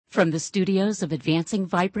From the studios of Advancing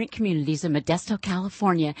Vibrant Communities in Modesto,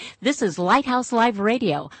 California, this is Lighthouse Live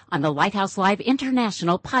Radio on the Lighthouse Live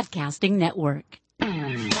International Podcasting Network.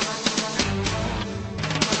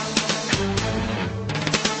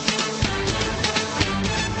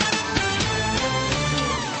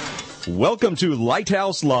 Welcome to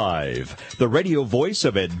Lighthouse Live, the radio voice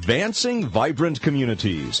of advancing vibrant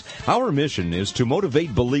communities. Our mission is to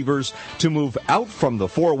motivate believers to move out from the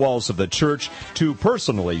four walls of the church to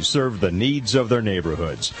personally serve the needs of their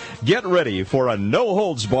neighborhoods. Get ready for a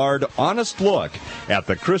no-holds-barred, honest look at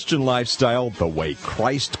the Christian lifestyle the way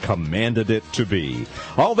Christ commanded it to be.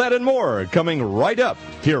 All that and more coming right up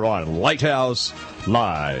here on Lighthouse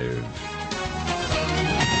Live.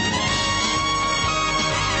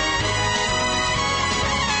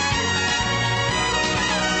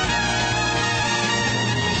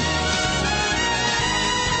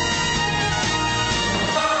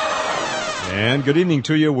 And good evening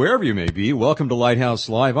to you, wherever you may be. Welcome to Lighthouse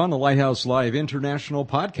Live on the Lighthouse Live International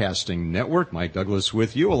Podcasting Network. Mike Douglas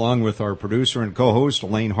with you, along with our producer and co-host,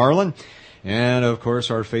 Elaine Harlan. And, of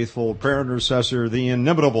course, our faithful prayer intercessor, the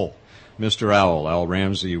inimitable Mr. Al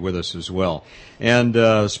Ramsey, with us as well.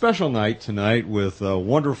 And special night tonight with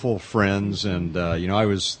wonderful friends. And, I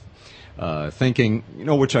was thinking,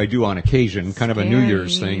 which I do on occasion, kind of a New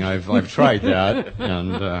Year's thing. I've tried that,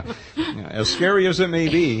 and as scary as it may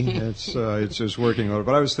be, it's just working out.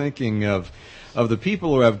 But I was thinking of the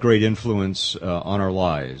people who have great influence on our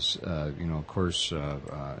lives. Of course,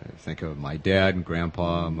 I think of my dad and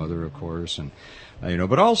grandpa, mother, of course, and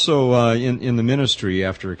but also in the ministry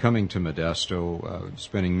after coming to Modesto,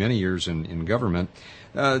 spending many years in government,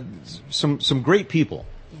 some great people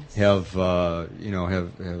have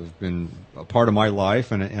been a part of my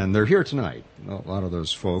life, and they're here tonight. A lot of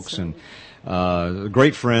those folks, and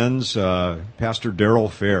great friends. Pastor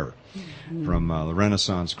Darryl Fair from the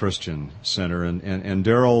Renaissance Christian Center, and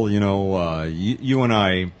Darryl, you and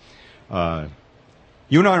I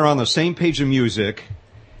are on the same page of music,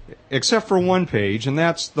 except for one page, and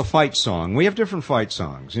that's the fight song. We have different fight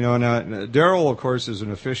songs, and Darryl, of course, is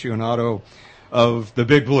an aficionado of the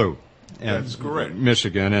Big Blue. That's correct.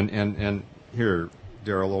 Michigan, and here,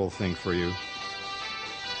 Darryl, a little thing for you.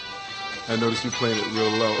 I noticed you playing it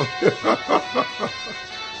real low.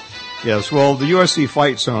 Yes, well, the USC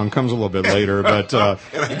fight song comes a little bit later, but... and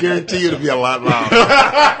I guarantee you it'll be a lot louder.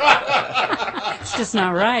 It's just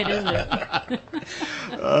not right, is it?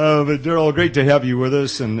 But Darryl, great to have you with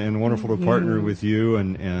us, and wonderful to partner with you,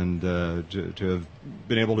 and to have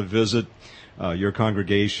been able to visit your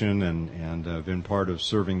congregation and been part of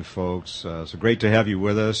serving folks. So great to have you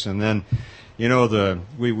with us. And then,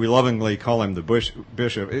 we lovingly call him the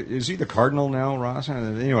bishop. Is he the cardinal now, Ross?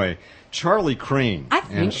 Anyway, Charlie Crane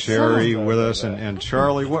and Sherry with us. And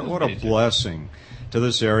Charlie, what a blessing to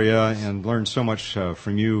this area, and learned so much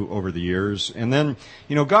from you over the years. And then,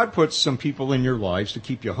 God puts some people in your lives to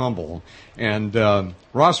keep you humble. And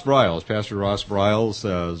Ross Briles, Pastor Ross Briles,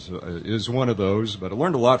 is one of those. But I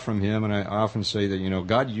learned a lot from him, and I often say that,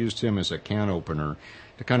 God used him as a can opener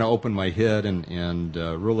to kind of open my head and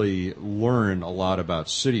really learn a lot about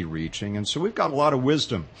city reaching. And so we've got a lot of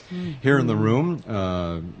wisdom here in the room,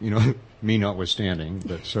 me notwithstanding,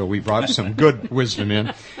 but so we brought some good wisdom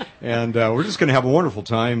in, and we're just going to have a wonderful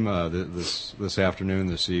time this afternoon,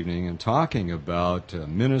 this evening, and talking about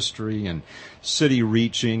ministry and city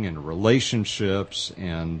reaching and relationships,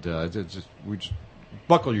 and we just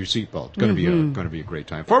buckle your seatbelt. It's going to be a great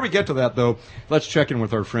time. Before we get to that, though, let's check in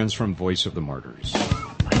with our friends from Voice of the Martyrs.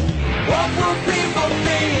 What will people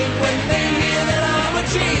think when they hear that I'm a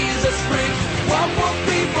Jesus freak? What will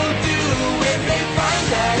people do when they find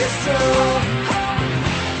that it's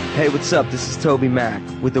true? Hey, what's up? This is Toby Mack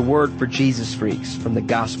with a word for Jesus freaks from the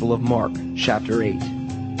Gospel of Mark, chapter 8.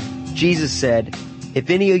 Jesus said, "If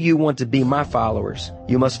any of you want to be my followers,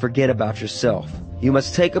 you must forget about yourself. You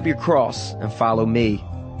must take up your cross and follow me.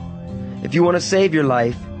 If you want to save your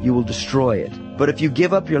life, you will destroy it. But if you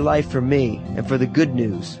give up your life for me and for the good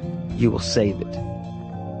news, you will save it."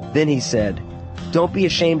 Then he said, "Don't be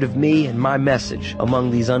ashamed of me and my message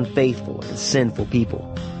among these unfaithful and sinful people.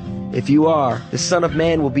 If you are, the Son of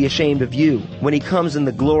Man will be ashamed of you when he comes in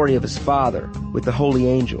the glory of his Father with the holy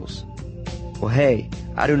angels." Well, hey,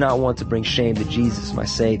 I do not want to bring shame to Jesus, my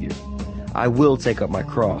Savior. I will take up my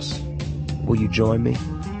cross. Will you join me?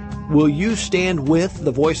 Will you stand with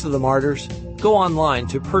the Voice of the Martyrs? Go online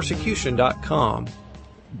to persecution.com.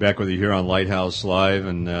 Back with you here on Lighthouse Live,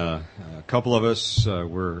 and a couple of us,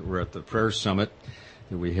 we're at the prayer summit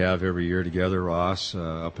that we have every year together, Ross,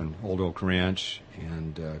 up in Old Oak Ranch,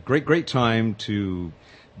 and great time to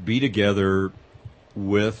be together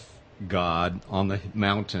with God on the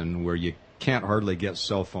mountain where you can't hardly get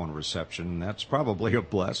cell phone reception. And that's probably a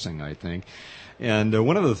blessing, I think. And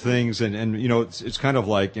one of the things, and you know, it's kind of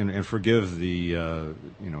like, and forgive the, you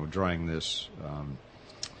know, drawing this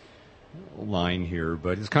line here,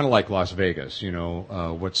 but it's kind of like Las Vegas. You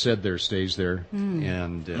know, what's said there stays there,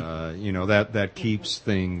 and you know, that keeps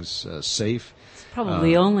things safe. It's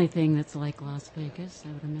probably the only thing that's like Las Vegas,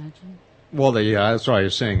 I would imagine. Well, yeah, that's what I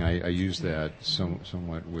was saying. I use that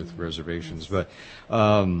somewhat with reservations, but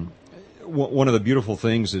one of the beautiful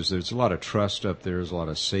things is there's a lot of trust up there, there's a lot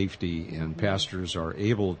of safety, and pastors are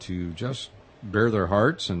able to just bare their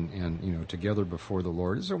hearts and you know, together before the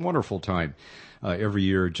Lord. It's a wonderful time every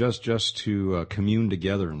year just to commune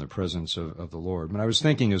together in the presence of the Lord. But I was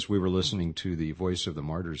thinking as we were listening to the Voice of the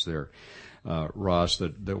Martyrs there, Ross,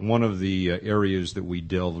 that one of the areas that we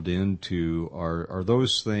delved into are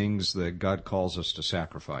those things that God calls us to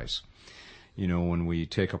sacrifice. You know, when we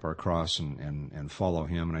take up our cross and follow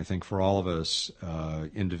Him. And I think for all of us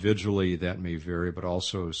individually that may vary, but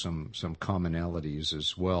also some commonalities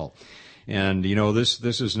as well. And, you know,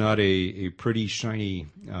 this is not a pretty shiny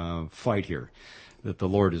fight here that the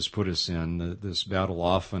Lord has put us in. This battle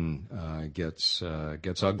often gets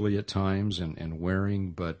ugly at times and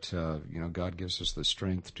wearing, but you know, God gives us the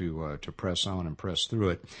strength to press on and press through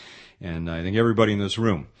it. And I think everybody in this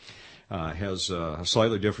room has a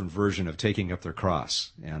slightly different version of taking up their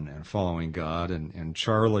cross and following God. And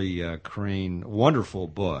Charlie Crane, wonderful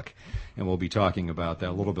book, and we'll be talking about that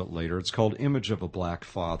a little bit later. It's called Image of a Black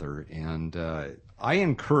Father, and I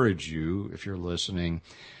encourage you, if you're listening,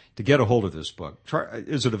 to get a hold of this book.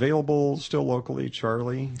 Is it available still locally,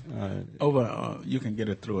 Charlie? You can get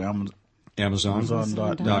it through Amazon.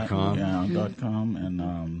 Amazon.com. Yeah, .com,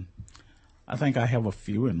 and I think I have a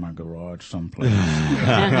few in my garage someplace.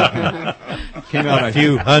 Came out a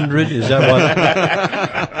few hundred, is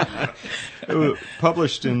that what?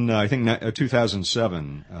 Published in, I think,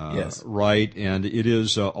 2007, yes. Right? And it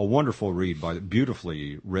is a wonderful read,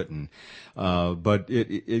 beautifully written. But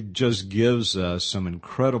it just gives us some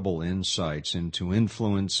incredible insights into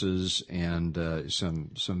influences and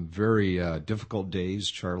some very difficult days,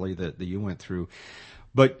 Charlie, that you went through.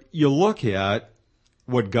 But you look at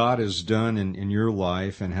what God has done in your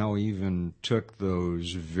life and how He even took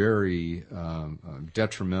those very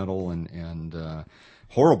detrimental and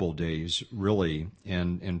horrible days, really,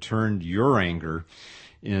 and turned your anger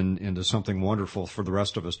into something wonderful for the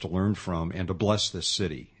rest of us to learn from and to bless this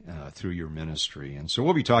city through your ministry. And so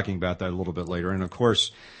we'll be talking about that a little bit later. And of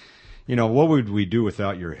course, you know, what would we do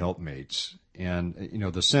without your helpmates? And, you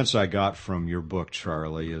know, the sense I got from your book,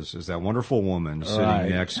 Charlie, is that wonderful woman sitting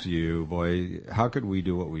next to you. Boy, how could we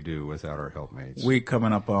do what we do without our helpmates? We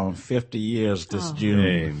coming up on 50 years this June.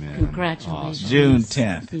 Amen. Congratulations. Awesome. June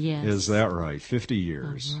 10th. Yes. Is that right? 50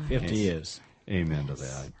 years. Right. 50 years. Amen to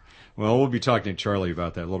that. Well, we'll be talking to Charlie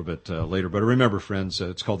about that a little bit later. But remember, friends,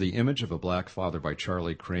 it's called The Image of a Black Father by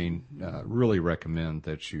Charlie Crane. Really recommend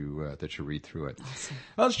that you read through it. Awesome.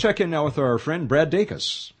 Let's check in now with our friend Brad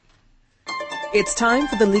Dacus. It's time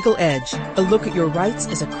for The Legal Edge, a look at your rights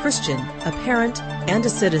as a Christian, a parent, and a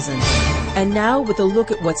citizen. And now, with a look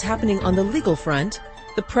at what's happening on the legal front,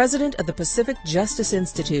 the president of the Pacific Justice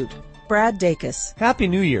Institute, Brad Dacus. Happy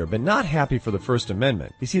New Year, but not happy for the First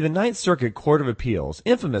Amendment. You see, the Ninth Circuit Court of Appeals,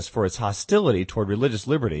 infamous for its hostility toward religious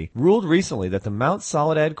liberty, ruled recently that the Mount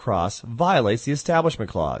Soledad Cross violates the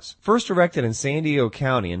Establishment Clause. First erected in San Diego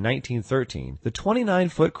County in 1913, the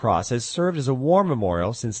 29-foot cross has served as a war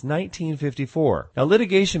memorial since 1954. Now,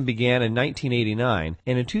 litigation began in 1989,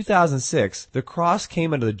 and in 2006, the cross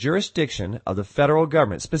came under the jurisdiction of the federal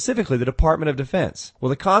government, specifically the Department of Defense. Well,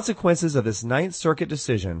 the consequences of this Ninth Circuit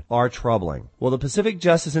decision are troubling. Well, the Pacific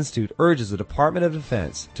Justice Institute urges the Department of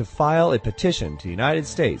Defense to file a petition to the United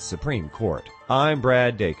States Supreme Court. I'm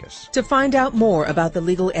Brad Dacus. To find out more about The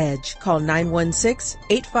Legal Edge, call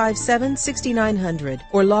 916-857-6900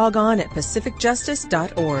 or log on at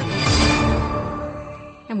pacificjustice.org.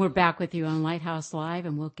 And we're back with you on Lighthouse Live,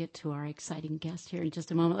 and we'll get to our exciting guest here in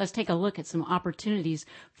just a moment. Let's take a look at some opportunities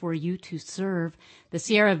for you to serve. The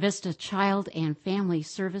Sierra Vista Child and Family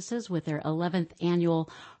Services with their 11th annual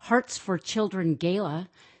Hearts for Children Gala,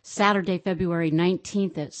 Saturday, February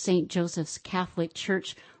 19th at St. Joseph's Catholic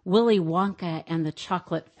Church. Willy Wonka and the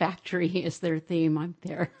Chocolate Factory is their theme. I'm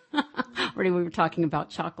there. Already we were talking about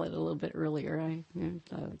chocolate a little bit earlier. I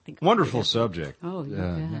think Wonderful subject. Oh, you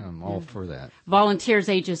yeah, bet. yeah, I'm all for that. Volunteers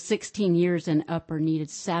ages 16 years and up are needed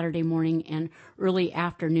Saturday morning and early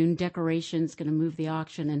afternoon. Decorations going to move the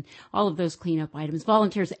auction and all of those cleanup items.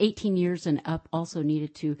 Volunteers 18 years and up also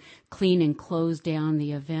needed to clean and close down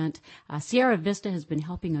the event. Sierra Vista has been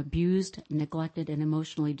helping abused, neglected, and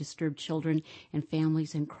emotionally disturbed children and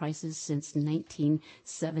families in crisis since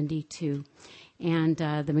 1972. And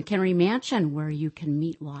the McHenry Mansion, where you can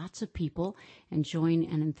meet lots of people and join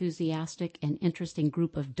an enthusiastic and interesting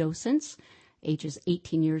group of docents, ages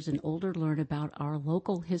 18 years and older, learn about our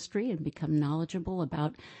local history and become knowledgeable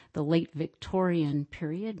about the late Victorian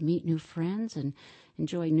period, meet new friends, and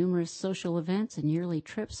enjoy numerous social events and yearly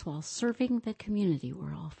trips while serving the community.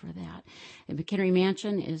 We're all for that. The McHenry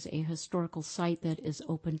Mansion is a historical site that is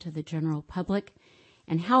open to the general public.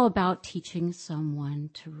 And how about teaching someone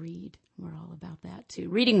to read? We're all about that, too.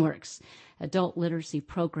 Reading Works, adult literacy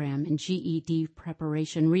program and GED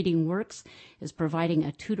preparation. Reading Works is providing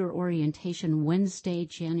a tutor orientation Wednesday,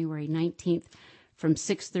 January 19th from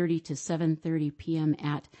 6:30 to 7:30 p.m.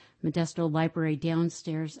 at Modesto Library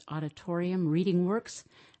Downstairs Auditorium. Reading Works,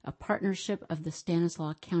 a partnership of the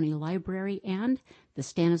Stanislaus County Library and the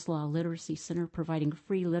Stanislaus Literacy Center, providing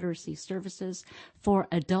free literacy services for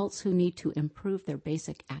adults who need to improve their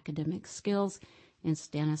basic academic skills in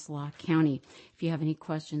Stanislaus County. If you have any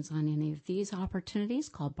questions on any of these opportunities,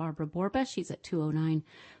 call Barbara Borba. She's at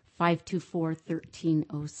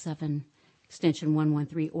 209-524-1307, extension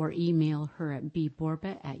 113, or email her at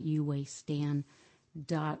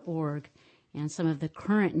bborba@uastan.org. And some of the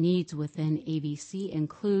current needs within ABC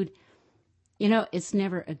include, it's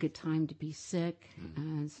never a good time to be sick.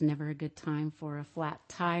 It's never a good time for a flat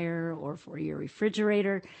tire or for your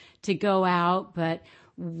refrigerator to go out, but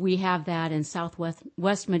we have that in Southwest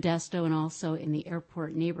Modesto and also in the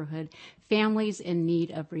airport neighborhood. Families in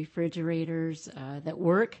need of refrigerators that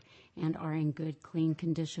work and are in good, clean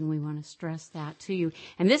condition. We want to stress that to you.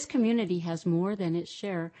 And this community has more than its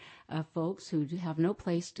share of folks who have no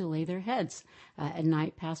place to lay their heads at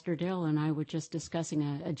night. Pastor Darryl and I were just discussing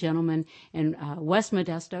a gentleman in West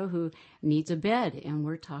Modesto who needs a bed, and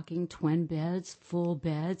we're talking twin beds, full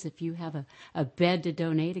beds. If you have a bed to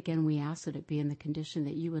donate, again, we ask that it be in the condition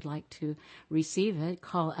that you would like to receive it.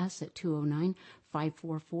 Call us at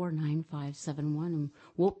 209-544-9571, and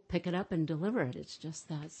we'll pick it up and deliver it. It's just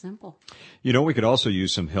that simple. We could also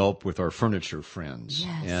use some help with our furniture friends.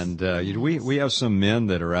 Yes. And we have some men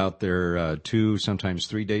that are out there 2, sometimes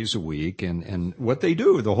 3 days a week, and what they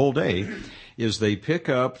do the whole day is they pick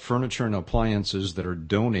up furniture and appliances that are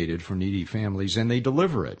donated for needy families, and they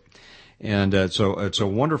deliver it. And so it's a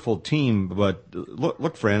wonderful team. But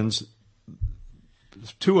look, friends,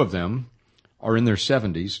 2 of them are in their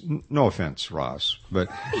 70s. No offense, Ross,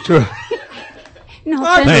 but no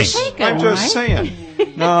I'm offense. just saying.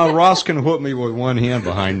 No, Ross can whoop me with one hand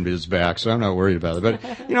behind his back, so I'm not worried about it. But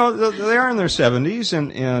they are in their 70s,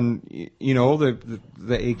 and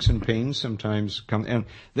the aches and pains sometimes come, and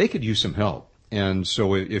they could use some help. And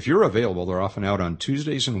so if you're available, they're often out on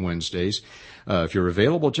Tuesdays and Wednesdays. If you're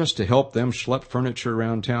available just to help them schlep furniture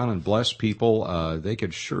around town and bless people, they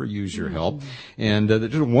could sure use your help. And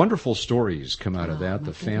there's wonderful stories come out of that.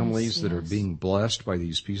 The families that are being blessed by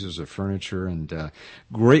these pieces of furniture, and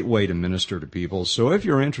great way to minister to people. So if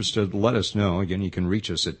you're interested, let us know. Again, you can reach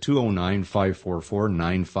us at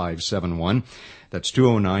 209-544-9571. That's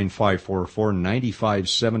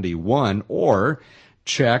 209-544-9571, or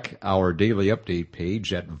check our daily update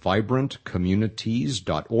page at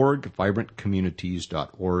vibrantcommunities.org,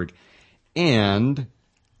 vibrantcommunities.org. And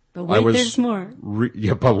but wait, there's more.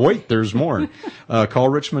 But wait, there's more. Call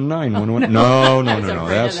Richmond 911. No.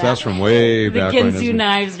 That's from way back when. The Ginsu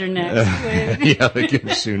knives are next. Yeah, the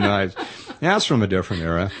Ginsu knives. That's from a different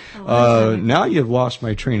era. Now you've lost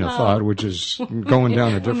my train of thought, which is going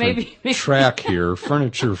down a different track here.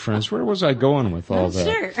 Furniture friends. Where was I going with all that?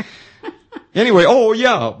 Sure. Anyway,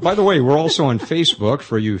 by the way, we're also on Facebook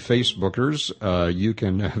for you Facebookers. You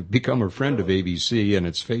can become a friend of ABC, and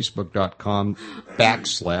it's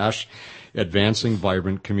facebook.com/Advancing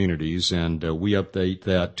Vibrant Communities. And we update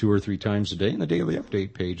that 2 or 3 times a day, and the daily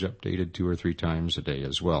update page updated 2 or 3 times a day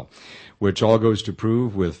as well, which all goes to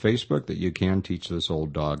prove with Facebook that you can teach this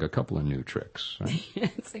old dog a couple of new tricks. Right?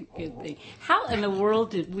 That's a good thing. How in the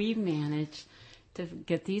world did we manage to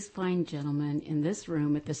get these fine gentlemen in this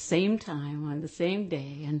room at the same time on the same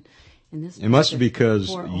day, and in this? It must be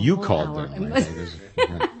because you called them.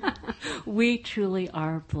 We truly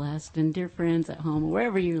are blessed, and dear friends at home,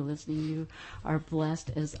 wherever you're listening, you are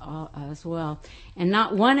blessed as well. And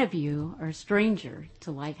not one of you are a stranger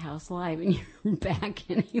to Lighthouse Live, and you're back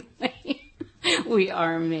anyway. We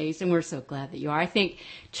are amazed, and we're so glad that you are. I think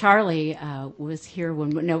Charlie was here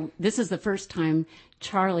this is the first time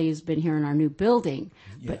Charlie has been here in our new building,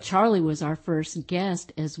 but Charlie was our first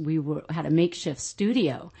guest as we had a makeshift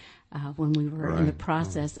studio when we were in the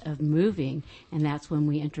process of moving, and that's when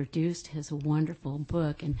we introduced his wonderful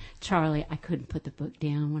book. And Charlie, I couldn't put the book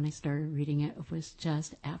down when I started reading it. It was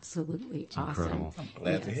just absolutely awesome. Incredible. I'm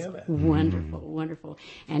glad to hear that. Wonderful, wonderful.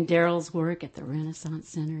 And Darryl's work at the Renaissance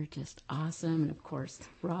Center, just awesome. And of course,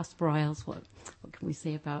 Ross Briles, what can we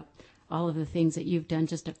say about all of the things that you've done?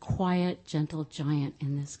 Just a quiet, gentle giant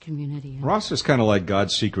in this community. Ross is kind of like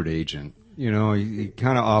God's secret agent. You know, he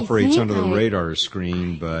kind of operates under the radar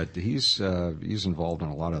screen, but he's involved in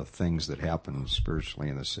a lot of things that happen spiritually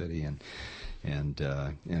in the city.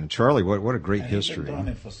 And Charlie, what a great history. He's been doing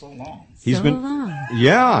it for so long.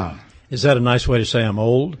 Yeah. Is that a nice way to say I'm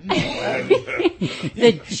old?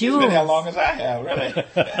 The jewels. It's been as long as I have, really.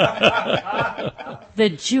 The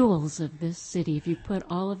jewels of this city, if you put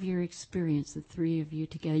all of your experience, the three of you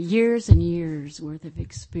together, years and years worth of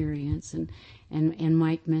experience, and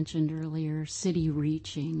Mike mentioned earlier, city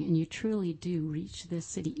reaching, and you truly do reach this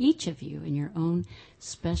city, each of you in your own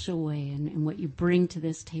special way, and what you bring to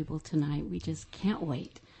this table tonight. We just can't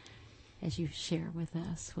wait as you share with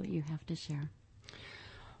us what you have to share.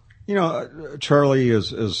 You know, Charlie,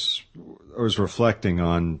 as I was reflecting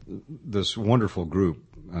on this wonderful group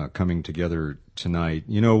coming together tonight,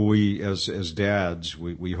 you know, we as dads,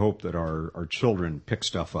 we hope that our children pick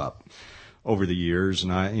stuff up over the years.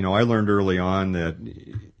 And I learned early on that,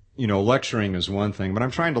 you know, lecturing is one thing, but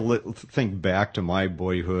I'm trying to think back to my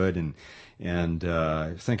boyhood and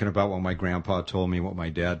thinking about what my grandpa told me, what my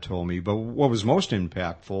dad told me. But what was most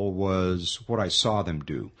impactful was what I saw them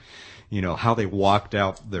do. You know, how they walked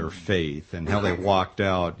out their faith and how they walked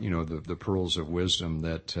out, you know, the pearls of wisdom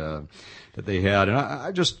that they had. And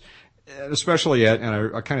I just, especially I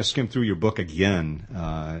kind of skimmed through your book again,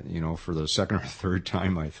 you know, for the second or third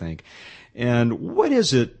time, I think. And what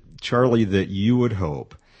is it, Charlie, that you would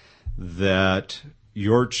hope that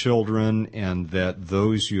your children and that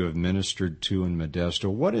those you have ministered to in Modesto,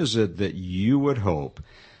 what is it that you would hope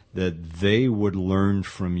that they would learn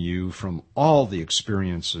from you, from all the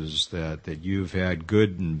experiences that you've had,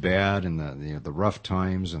 good and bad, and the rough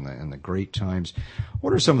times and the great times?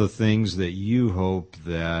 What are some of the things that you hope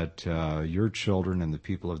that your children and the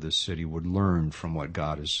people of this city would learn from what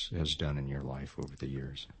God has done in your life over the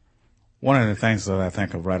years? One of the things that I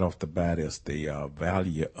think of right off the bat is the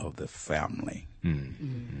value of the family.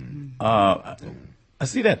 Mm-hmm. I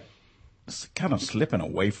see that it's kind of slipping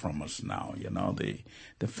away from us now. You know,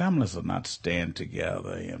 the families are not staying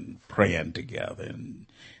together and praying together and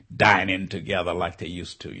dining together like they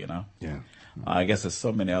used to. You know. Yeah. I guess there's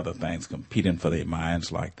so many other things competing for their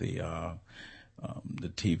minds, like the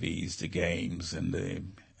TVs, the games,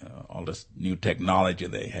 and all this new technology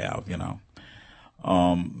they have. You know.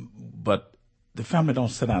 But the family don't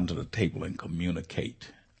sit down to the table and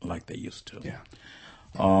communicate like they used to. Yeah.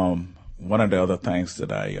 One of the other things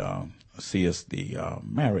that I see is the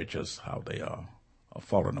marriages, how they are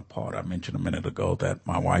falling apart. I mentioned a minute ago that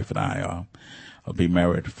my wife and I will be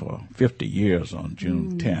married for 50 years on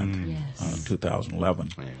June 10th,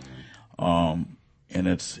 2011. And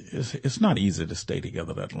it's not easy to stay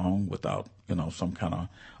together that long without, you know, some kind of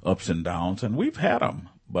ups and downs. And we've had them,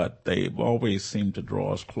 but they've always seemed to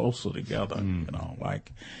draw us closer together, you know,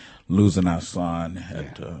 like losing our son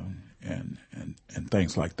and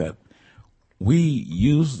things like that. We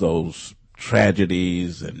use those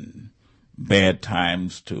tragedies and bad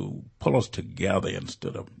times to pull us together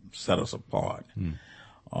instead of set us apart.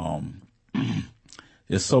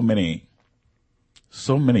 There's so many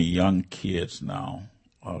young kids now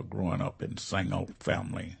growing up in single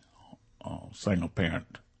family, single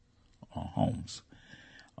parent homes.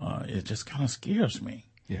 It just kind of scares me.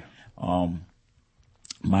 Yeah.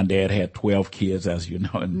 My dad had 12 kids, as you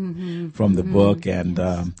know, from the book,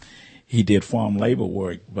 and he did farm labor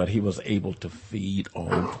work, but he was able to feed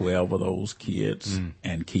all 12 of those kids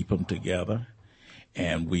and keep them together.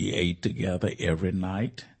 And we ate together every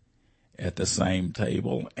night at the same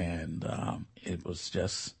table, and it was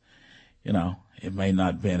just, you know, it may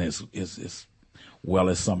not have been as well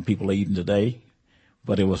as some people eating today,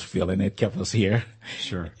 but it was filling. It kept us here.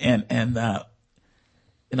 Sure. And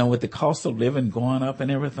you know, with the cost of living going up and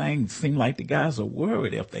everything, it seemed like the guys are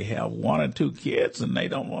worried if they have one or two kids and they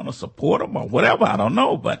don't want to support them or whatever. I don't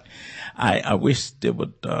know, but I wish they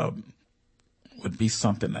would would be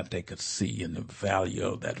something that they could see in the value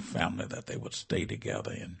of that family, that they would stay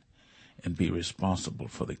together and be responsible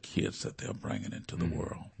for the kids that they're bringing into the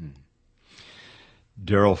world.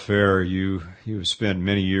 Darryl Fair, you've spent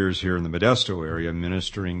many years here in the Modesto area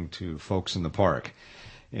ministering to folks in the park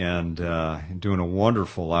and doing a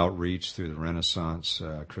wonderful outreach through the Renaissance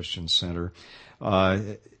Christian Center.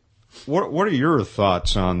 What are your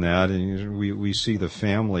thoughts on that? And we see the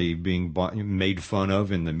family being made fun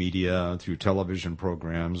of in the media through television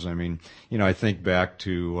programs. I mean, I think back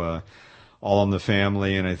to All in the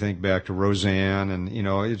Family, and I think back to Roseanne, and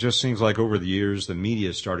it just seems like over the years the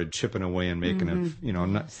media started chipping away and making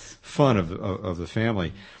it, fun of the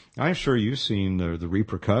family. I'm sure you've seen the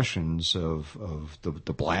repercussions of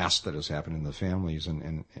the blast that has happened in the families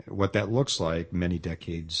and what that looks like many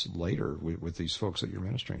decades later with these folks that you're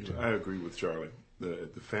ministering to. I agree with Charlie. The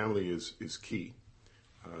family is key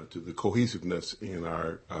to the cohesiveness in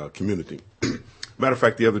our community. Matter of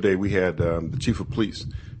fact, the other day we had the chief of police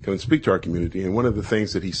come and speak to our community, and one of the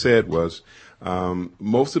things that he said was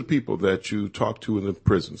most of the people that you talk to in the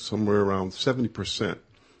prisons, somewhere around 70%,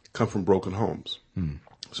 come from broken homes.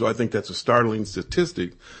 So I think that's a startling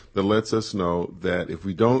statistic that lets us know that if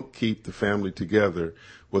we don't keep the family together,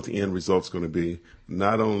 what the end result's going to be,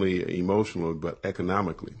 not only emotionally but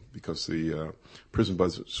economically, because the prison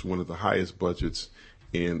budget is one of the highest budgets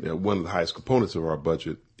and one of the highest components of our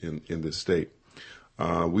budget in this state.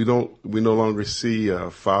 We no longer see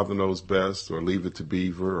Father Knows Best or Leave It to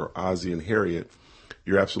Beaver or Ozzie and Harriet.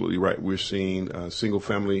 You're absolutely right. We're seeing single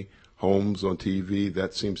family homes on TV.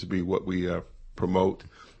 That seems to be what we promote.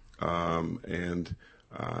 And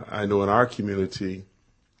I know in our community,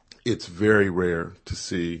 it's very rare to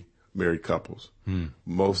see married couples.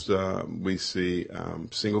 Most we see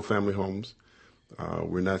single family homes.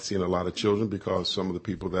 We're not seeing a lot of children because some of the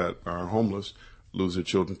people that are homeless lose their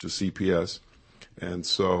children to CPS. And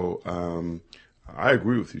so I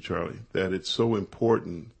agree with you, Charlie, that it's so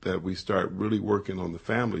important that we start really working on the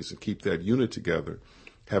families and keep that unit together,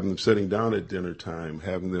 having them sitting down at dinner time,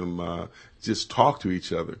 having them just talk to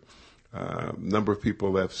each other. A number of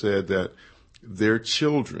people have said that their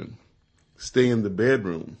children stay in the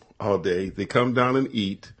bedroom all day. They come down and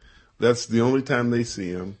eat. That's the only time they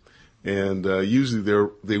see them. And usually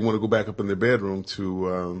they want to go back up in their bedroom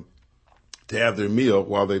to have their meal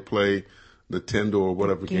while they play Nintendo or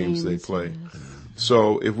whatever games they play. Yes.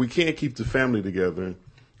 So if we can't keep the family together,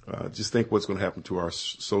 just think what's going to happen to our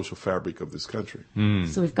social fabric of this country.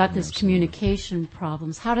 So we've got this communication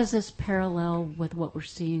problems. How does this parallel with what we're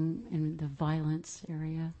seeing in the violence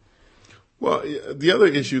area? Well, the other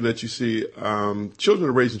issue that you see, children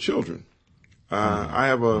are raising children. I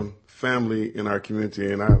have a family in our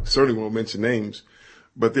community, and I certainly won't mention names,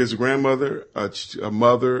 but there's a grandmother, a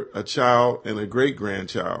mother, a child, and a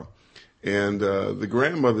great-grandchild. And the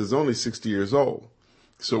grandmother is only 60 years old.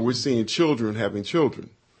 So we're seeing children having children.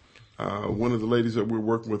 One of the ladies that we're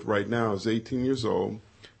working with right now is 18 years old,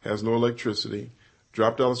 has no electricity,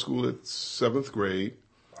 dropped out of school at 7th grade.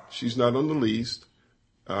 She's not on the lease,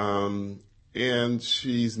 and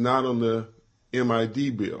she's not on the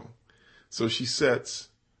MID bill. So she sits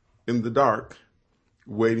in the dark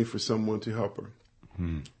waiting for someone to help her.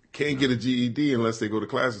 Can't get a GED unless they go to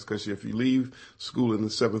classes, because if you leave school in the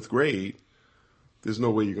 7th grade, there's no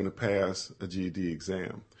way you're going to pass a GED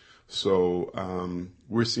exam. So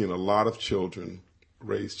we're seeing a lot of children,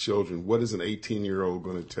 raise children. What is an 18-year-old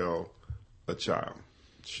going to tell a child?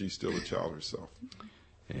 She's still a child herself.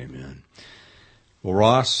 Amen. Well,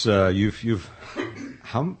 Ross, you've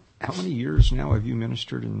how many years now have you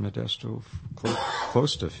ministered in Modesto?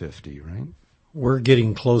 Close to 50, right? We're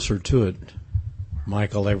getting closer to it,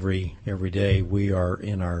 Michael. Every day we are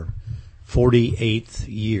in our 48th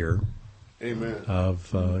year. Amen.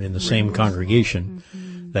 Of in the same congregation.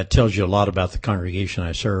 That tells you a lot about the congregation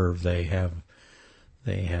I serve. They have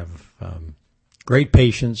great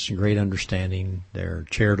patience and great understanding. They're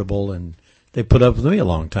charitable, and they put up with me a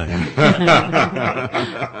long time.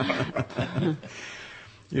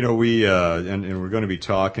 We and we're going to be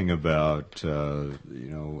talking about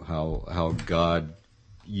how God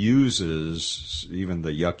uses even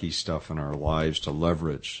the yucky stuff in our lives to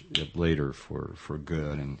leverage it later for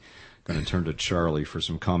good. And going to turn to Charlie for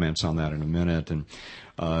some comments on that in a minute. And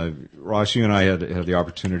Ross, you and I had the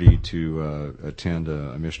opportunity to attend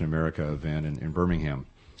a Mission America event in Birmingham,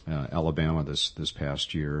 Alabama this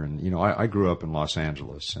past year. And I grew up in Los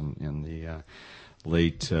Angeles in the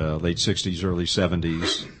late 60s, early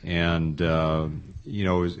 70s, and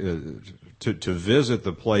to visit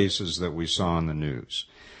the places that we saw in the news.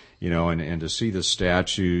 And to see the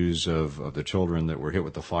statues of the children that were hit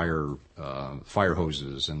with the fire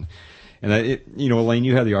hoses, And Elaine,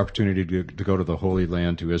 you had the opportunity to go to the Holy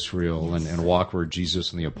Land, to Israel, and walk where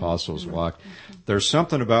Jesus and the apostles walked. There's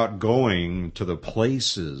something about going to the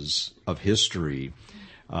places of history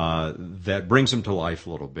that brings them to life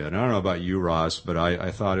a little bit. And I don't know about you, Ross, but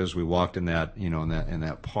I thought as we walked in that, in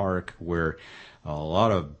that park where a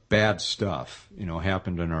lot of bad stuff,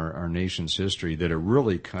 happened in our nation's history, that it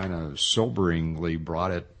really kind of soberingly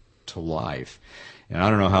brought it to life. And I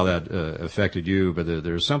don't know how that affected you, but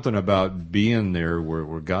there's something about being there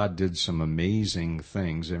where God did some amazing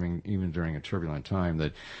things, even during a turbulent time,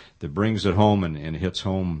 that brings it home and hits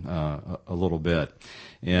home a little bit.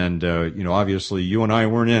 And obviously you and I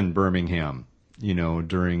weren't in Birmingham,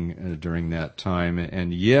 during that time,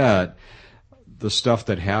 and yet the stuff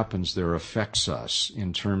that happens there affects us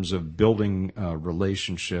in terms of building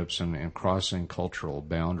relationships and crossing cultural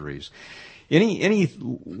boundaries. Any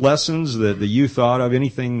lessons that you thought of?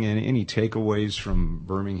 Anything? Any takeaways from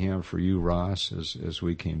Birmingham for you, Ross, as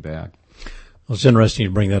we came back? Well, it's interesting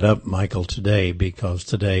to bring that up, Michael, today, because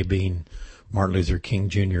today being Martin Luther King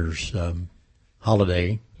Jr.'s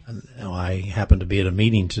holiday, I happened to be at a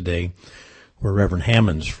meeting today where Reverend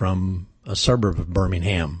Hammonds from a suburb of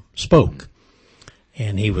Birmingham spoke,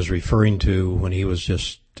 and he was referring to when he was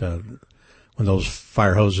just when those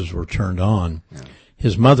fire hoses were turned on. Yeah.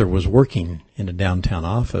 His mother was working in a downtown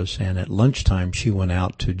office, and at lunchtime she went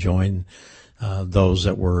out to join those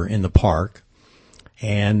that were in the park.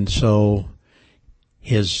 And so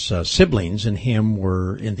his siblings and him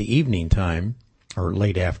were in the evening time, or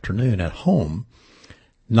late afternoon, at home,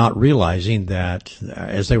 not realizing that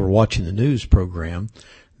as they were watching the news program,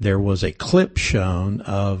 there was a clip shown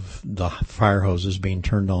of the fire hoses being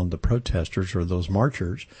turned on the protesters or those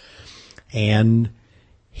marchers, and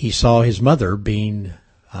he saw his mother being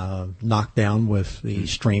knocked down with the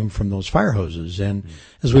stream from those fire hoses. And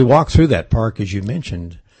as we walked through that park, as you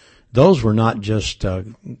mentioned, those were not just,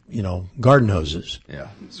 garden hoses. Yeah,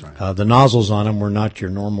 that's right. The nozzles on them were not your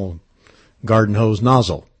normal garden hose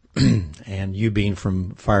nozzle. And you being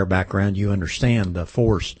from fire background, you understand the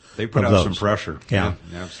force. They put out some pressure. Yeah,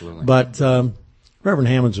 absolutely. But Reverend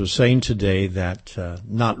Hammonds was saying today that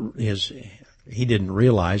he didn't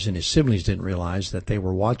realize, and his siblings didn't realize, that they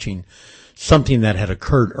were watching something that had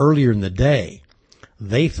occurred earlier in the day.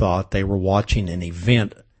 They thought they were watching an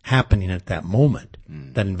event happening at that moment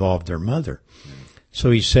that involved their mother.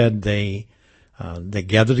 So he said they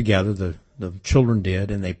gathered together, the children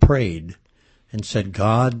did, and they prayed and said,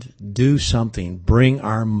 God, do something, bring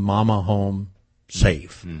our mama home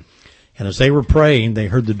safe. And as they were praying, they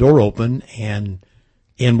heard the door open, and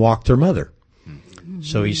in walked their mother.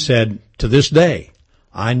 So he said, to this day,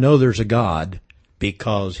 I know there's a God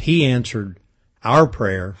because he answered our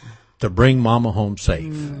prayer to bring mama home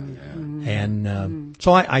safe. And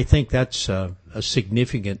so I think that's a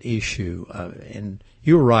significant issue. And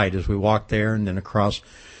you were right, as we walked there and then across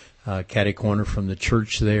catty corner from the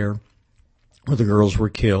church there where the girls were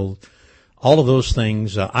killed. All of those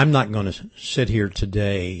things, I'm not going to sit here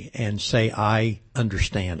today and say I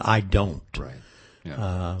understand. I don't. Right.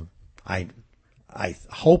 Yeah. I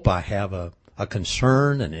hope I have a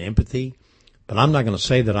concern and an empathy, but I'm not going to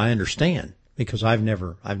say that I understand because I've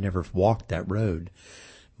never walked that road.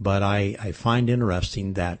 But I find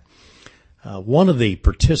interesting that one of the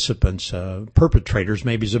participants, perpetrators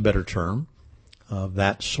maybe is a better term, of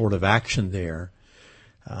that sort of action there,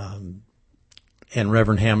 and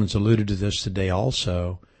Reverend Hammonds alluded to this today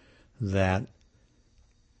also, that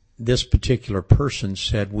this particular person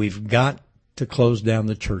said, we've got to close down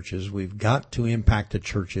the churches. We've got to impact the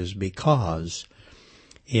churches because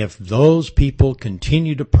if those people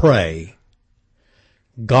continue to pray,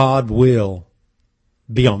 God will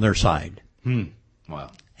be on their side.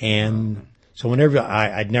 Wow. And so whenever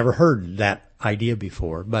I'd never heard that idea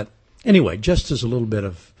before, but anyway, just as a little bit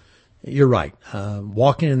of, you're right,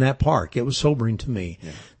 walking in that park, it was sobering to me.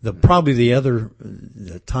 Yeah. Probably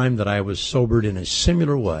the time that I was sobered in a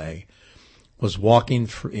similar way was walking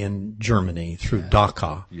in Germany through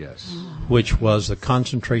Dachau, which was the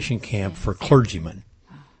concentration camp for clergymen.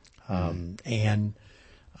 And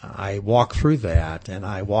I walked through that, and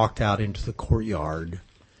I walked out into the courtyard,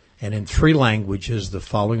 and in 3 languages the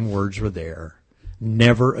following words were there: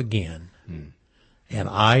 never again. And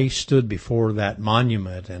I stood before that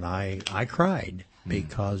monument, and I cried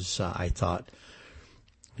because I thought,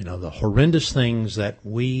 the horrendous things that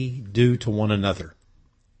we do to one another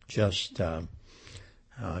just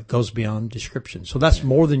goes beyond description. So that's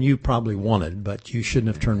more than you probably wanted, but you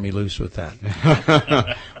shouldn't have turned me loose with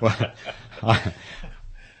that. Well,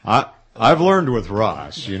 I've learned with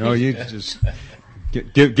Ross, you just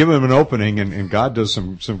give him an opening, and God does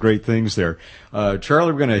some great things there.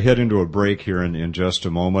 Charlie, we're going to head into a break here in just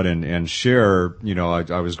a moment and share,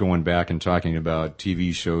 I was going back and talking about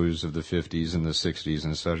TV shows of the 50s and the 60s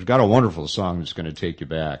and such. I've got a wonderful song that's going to take you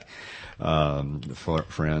back,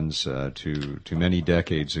 friends, to many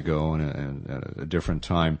decades ago and a different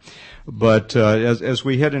time. But as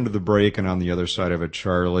we head into the break and on the other side of it,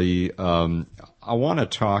 Charlie, I want to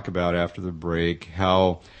talk about after the break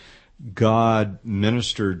how God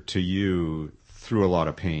ministered to you through a lot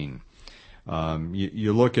of pain.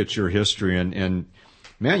 You look at your history and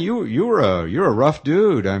man, you're a rough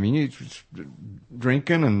dude. I mean, you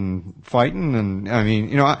drinking and fighting, and I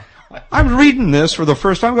mean, I'm reading this for the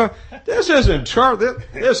first time. Going, this isn't Charlie.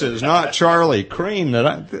 This is not Charlie Crane.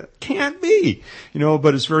 That can't be.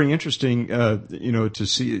 But it's very interesting, to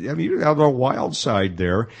see. I mean, you have a wild side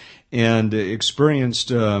there, and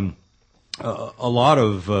experienced a lot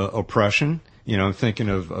of oppression. Thinking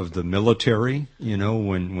of the military.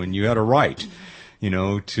 When you had a right,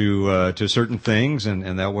 to certain things,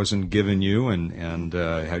 and that wasn't given you, and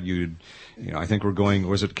had you. I think we're going,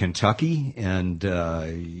 was it Kentucky? And,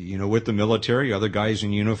 with the military, other guys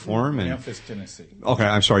in uniform. And Memphis, Tennessee. Okay,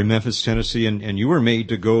 I'm sorry, Memphis, Tennessee. And you were made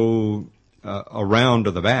to go around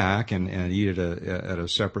to the back and eat at a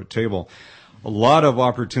separate table. A lot of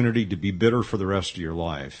opportunity to be bitter for the rest of your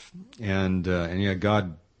life. And yet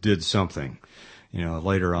God did something.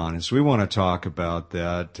 Later on. And so we want to talk about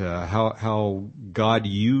that, how God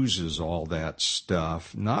uses all that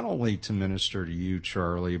stuff, not only to minister to you,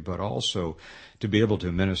 Charlie, but also to be able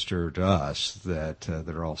to minister to us that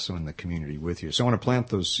are also in the community with you. So I want to plant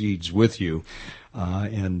those seeds with you.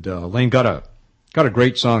 And Lane got a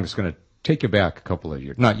great song that's going to take you back a couple of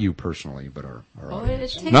years. Not you personally, but our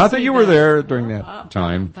audience. Not that you were there during that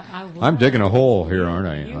time. I'm digging a hole here, aren't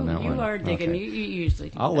I, on that one? You are digging. Okay. You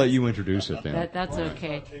usually do. I'll let you introduce it then. That's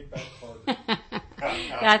okay.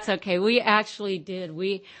 That's okay. We actually did.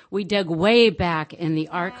 We dug way back in the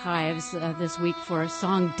archives this week for a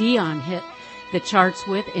song Dion hit the charts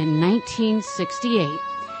with in 1968.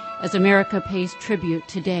 As America pays tribute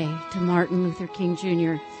today to Martin Luther King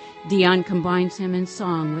Jr., Dion combines him in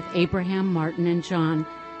song with Abraham, Martin, and John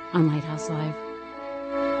on Lighthouse Live.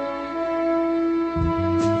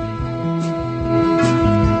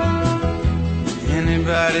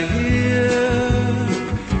 Anybody here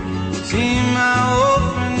seen my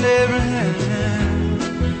old friend Abraham?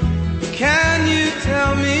 Can you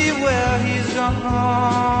tell me where he's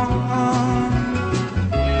gone?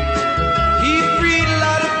 He freed a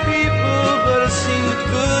lot of people, but it seems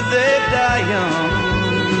good they die young.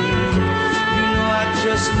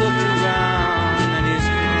 Just look around and he's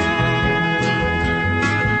gone.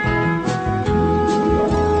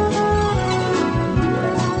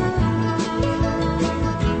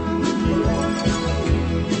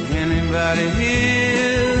 Anybody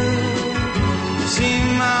here seen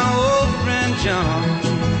my old friend John?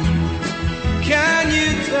 Can you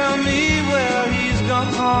tell me where he's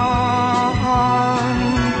gone?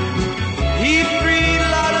 He freed a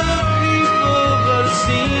lot of people, but it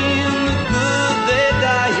seems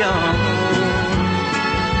young.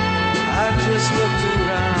 I just looked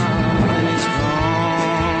around and he's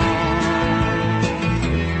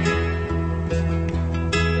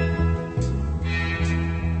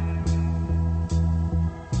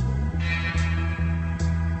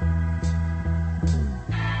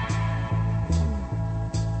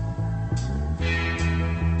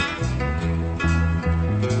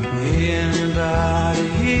Anybody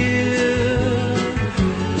here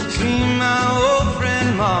seen my old friend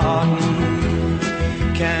Martin?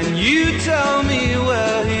 Can you tell me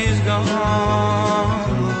where he's gone?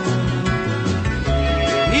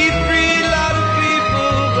 He freed a lot of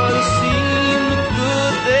people, but it seemed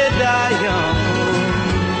good they die young.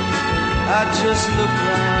 I just look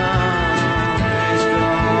round and he's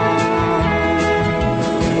gone.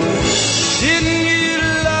 Didn't you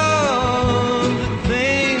love the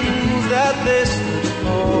things that they stood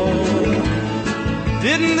for?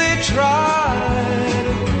 Didn't they try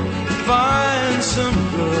to find some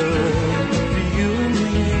good for you and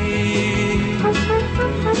me?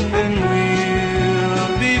 And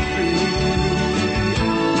we'll be free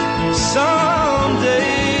someday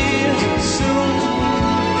soon.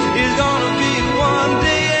 It's gonna be one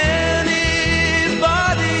day.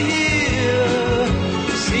 Anybody here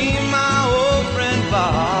see my old friend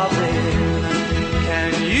Bobby?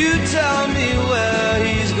 Can you tell me where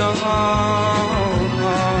he's gone?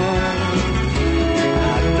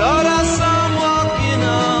 Thought I saw him walking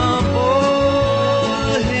up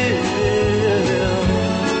over the hill,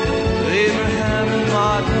 Abraham and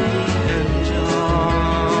Martin and John.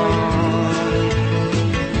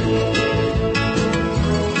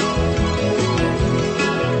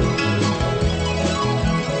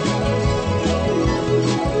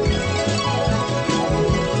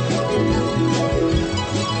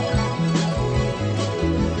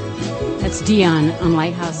 That's Dion on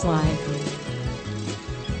Lighthouse Live.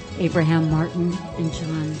 Abraham, Martin, and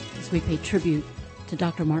John, as we pay tribute to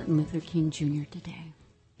Dr. Martin Luther King Jr. today.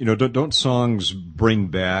 You know, don't songs bring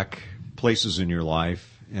back places in your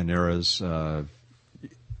life and eras?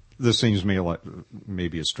 This seems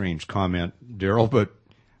maybe a strange comment, Darryl, but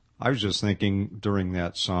I was just thinking during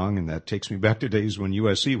that song, and that takes me back to days when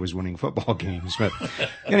USC was winning football games. But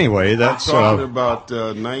anyway, that's talking about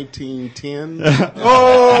 1910.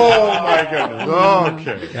 Oh my goodness!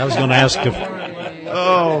 Okay, I was going to ask if.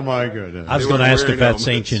 Oh my goodness! I was going to ask if that's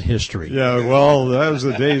ancient history. Yeah, well, that was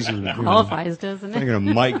the days of qualifies, doesn't it? Thinking of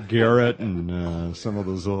Mike Garrett and some of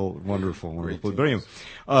those old wonderful. But anyway,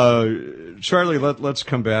 Charlie, let's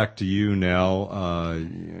come back to you now.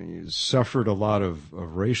 You suffered a lot of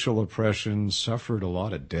racial oppression, suffered a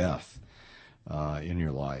lot of death in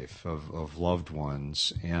your life of loved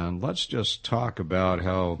ones, and let's just talk about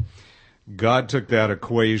how God took that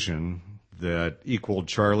equation that equaled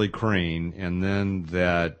Charlie Crane, and then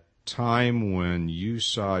that time when you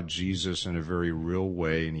saw Jesus in a very real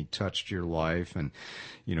way, and he touched your life, and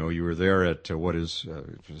you were there at what is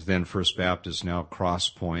then First Baptist, now Cross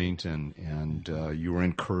Point, and you were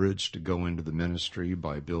encouraged to go into the ministry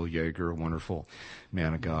by Bill Yeager, a wonderful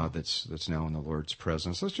man of God that's now in the Lord's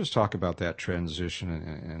presence. Let's just talk about that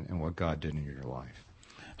transition and what God did in your life.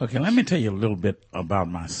 Okay, let me tell you a little bit about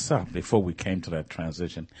myself before we came to that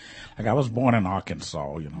transition. Like, I was born in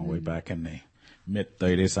Arkansas, way back in the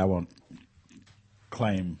mid-30s. I won't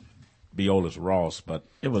claim be old as Ross, but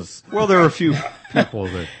it was... Well, there are a few people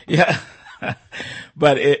that... Yeah,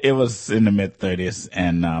 but it was in the mid-30s,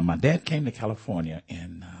 and my dad came to California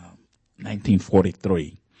in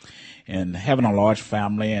 1943, and having a large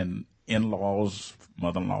family and in-laws,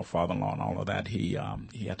 mother-in-law, father-in-law, and all of that, he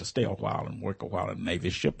had to stay a while and work a while at the Navy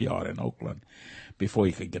shipyard in Oakland before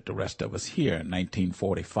he could get the rest of us here in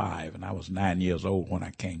 1945, and I was 9 years old when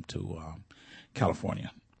I came to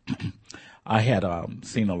California. I had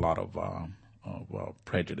seen a lot of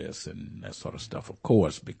prejudice and that sort of stuff, of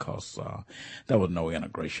course, because there was no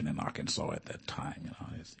integration in Arkansas at that time.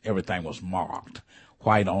 Everything was marked,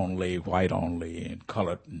 white only, and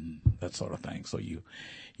colored, and that sort of thing. So you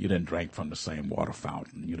didn't drink from the same water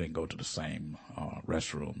fountain. You didn't go to the same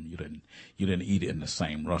restroom. You didn't eat in the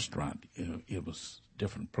same restaurant. It was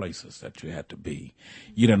different places that you had to be.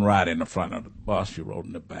 You didn't ride in the front of the bus. You rode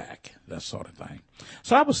in the back, that sort of thing.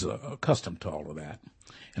 So I was accustomed to all of that.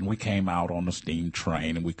 And we came out on the steam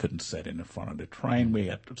train, and we couldn't sit in the front of the train. We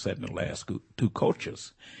had to sit in the last two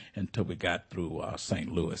coaches until we got through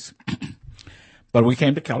St. Louis. But we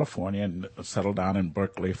came to California and settled down in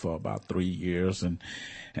Berkeley for about 3 years, and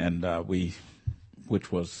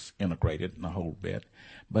which was integrated in a whole bit.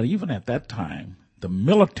 But even at that time, the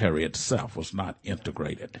military itself was not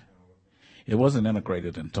integrated. It wasn't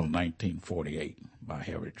integrated until 1948 by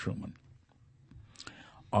Harry Truman.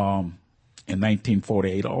 In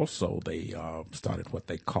 1948 also, they started what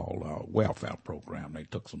they call a welfare program. They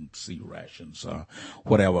took some C rations,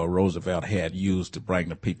 whatever Roosevelt had used to bring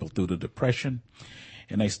the people through the Depression,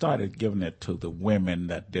 and they started giving it to the women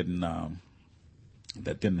that didn't have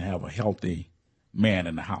a healthy man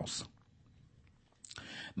in the house.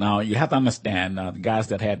 Now, you have to understand, the guys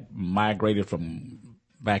that had migrated from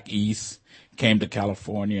back east, came to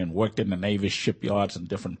California and worked in the Navy shipyards and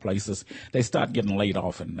different places, they started getting laid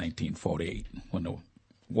off in 1948 when the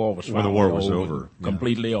war was over.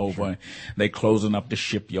 Completely over. Sure. They closing up the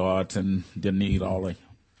shipyards and didn't need all the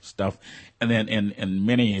stuff. And then and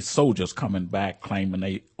many soldiers coming back claiming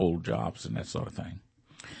they old jobs and that sort of thing.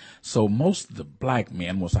 So most of the black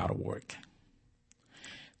men was out of work.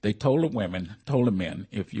 They told the men,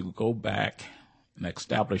 if you go back and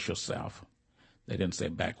establish yourself, they didn't say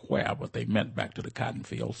back where, but they meant back to the cotton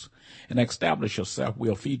fields, and establish yourself,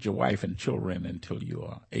 we'll feed your wife and children until you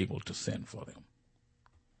are able to send for them.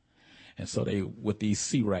 And so they, with these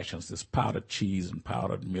C rations, this powdered cheese and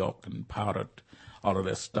powdered milk and powdered all of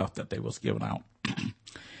this stuff that they was giving out,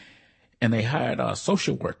 and they hired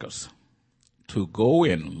social workers to go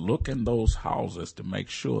and look in those houses to make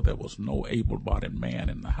sure there was no able-bodied man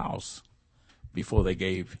in the house before they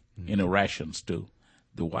gave any rations to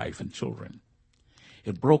the wife and children.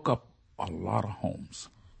 It broke up a lot of homes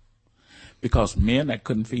because men that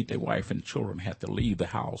couldn't feed their wife and children had to leave the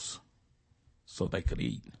house so they could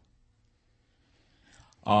eat.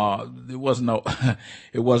 There was no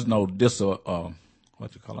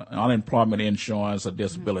unemployment insurance or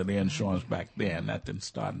disability insurance back then. That didn't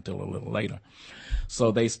start until a little later.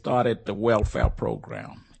 So they started the welfare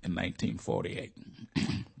program in 1948.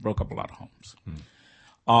 Broke up a lot of homes.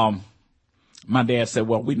 My dad said,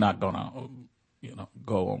 well, we're not going to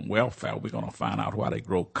go on welfare. We're going to find out why they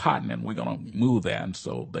grow cotton, and we're going to move there. And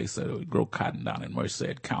so they said we grow cotton down in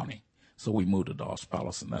Merced County. So we moved to Dawes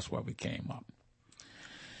Palace, and that's where we came up.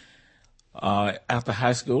 After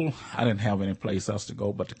high school, I didn't have any place else to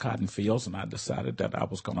go but the cotton fields, and I decided that I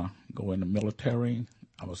was going to go in the military.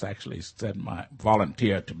 I was actually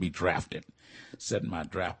volunteer to be drafted, setting my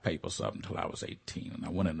draft papers up until I was 18, and I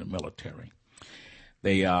went in the military.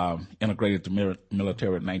 They integrated the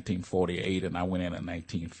military in 1948, and I went in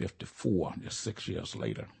 1954, just 6 years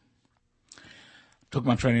later. Took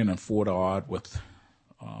my training in Fort Ord with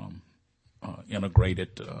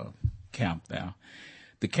integrated camp there.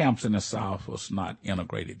 The camps in the South was not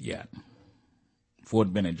integrated yet.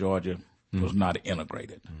 Fort Benning, Georgia, was not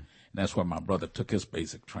integrated. And that's where my brother took his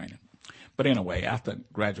basic training. But anyway, after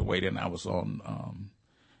graduating, I was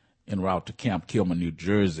en route to Camp Kilmer, New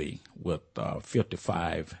Jersey, with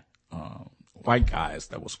 55 white guys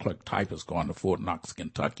that was clerk typists going to Fort Knox,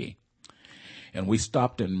 Kentucky. And we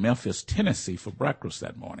stopped in Memphis, Tennessee for breakfast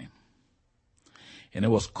that morning. And it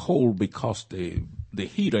was cold because the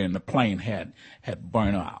heater in the plane had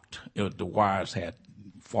burned out. The wires had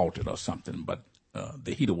faulted or something, but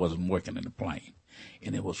the heater wasn't working in the plane.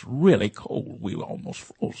 And it was really cold. We were almost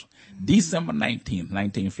frozen. December 19th,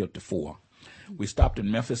 1954, we stopped in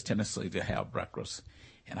Memphis, Tennessee to have breakfast.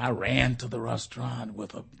 And I ran to the restaurant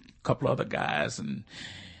with a couple other guys, and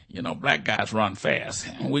black guys run fast.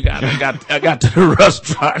 And I got to the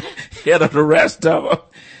restaurant, ahead of the rest of them.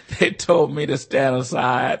 They told me to stand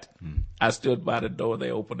aside. I stood by the door.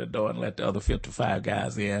 They opened the door and let the other 55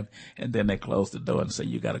 guys in. And then they closed the door and said,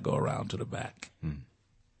 you got to go around to the back.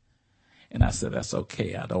 And I said, that's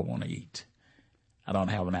okay. I don't want to eat. I don't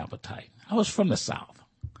have an appetite. I was from the South.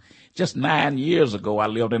 Just 9 years ago, I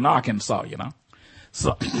lived in Arkansas,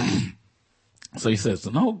 So, so he says,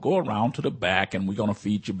 no, go around to the back and we're going to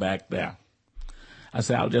feed you back there. I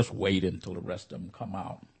said, I'll just wait until the rest of them come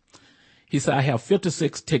out. He said, I have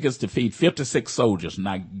 56 tickets to feed 56 soldiers.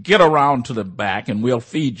 Now get around to the back and we'll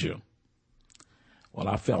feed you. Well,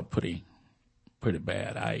 I felt pretty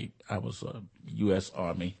bad. I was a U.S.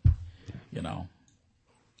 Army,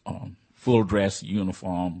 full dress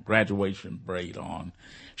uniform, graduation braid on,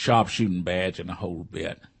 sharpshooting badge and a whole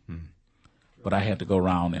bit. But I had to go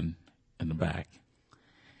around in the back.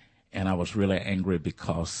 And I was really angry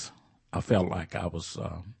because I felt like I was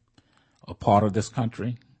a part of this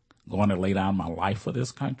country, going to lay down my life for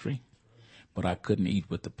this country, but I couldn't eat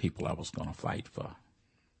with the people I was going to fight for.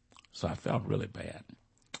 So I felt really bad.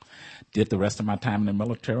 Did the rest of my time in the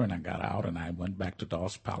military, and I got out, and I went back to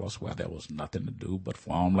Dawes Palace where there was nothing to do but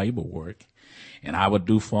farm labor work. And I would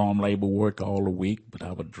do farm labor work all the week, but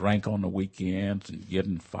I would drink on the weekends and get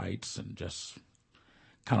in fights and just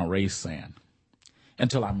kind of raise sand.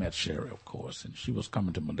 Until I met Sherry, of course, and she was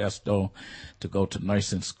coming to Modesto to go to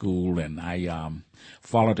nursing school, and I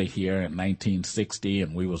followed her here in 1960,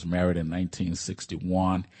 and we was married in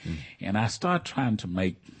 1961. And I started trying to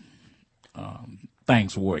make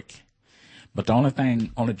things work. But the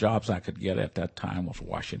only jobs I could get at that time was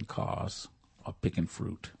washing cars or picking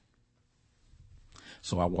fruit.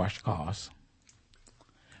 So I washed cars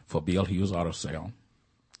for Bill Hughes Auto Sale,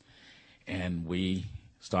 and we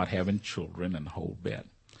start having children and the whole bit.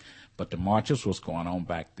 But the marches was going on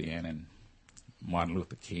back then, and Martin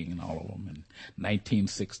Luther King and all of them. In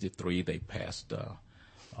 1963, they passed the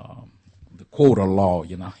quota law.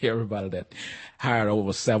 Everybody that hired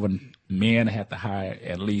over 7 men had to hire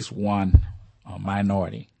at least one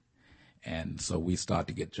minority. And so we started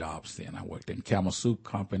to get jobs then. I worked in Camel Soup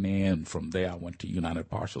Company, and from there I went to United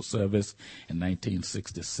Parcel Service in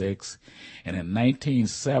 1966. And in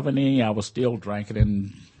 1970, I was still drinking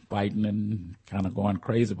and fighting and kind of going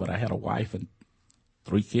crazy, but I had a wife and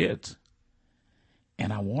 3 kids.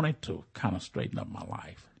 And I wanted to kind of straighten up my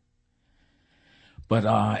life. But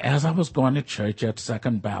as I was going to church at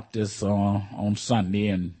Second Baptist on Sunday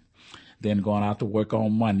and then going out to work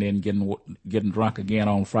on Monday and getting drunk again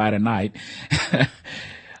on Friday night,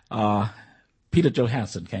 Peter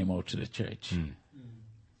Johansson came over to the church.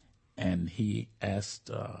 And he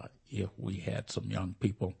asked if we had some young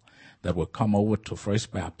people that would come over to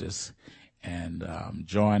First Baptist and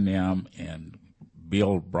join them in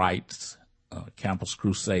Bill Bright's Campus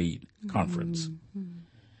Crusade Conference.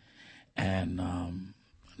 And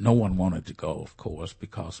no one wanted to go, of course,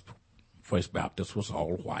 because First Baptist was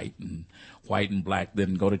all white and black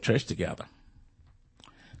didn't go to church together.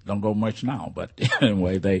 Don't go much now, but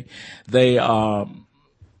anyway,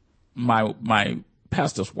 my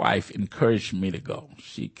pastor's wife encouraged me to go.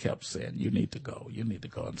 She kept saying, you need to go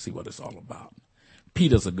and see what it's all about.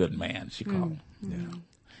 Peter's a good man, she called him.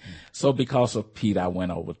 So because of Pete, I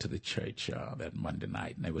went over to the church that Monday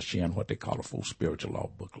night, and they were sharing what they call the full spiritual law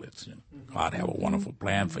booklets. You know, God have a wonderful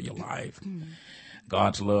plan for your life,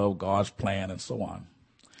 God's love, God's plan, and so on.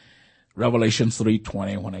 Revelation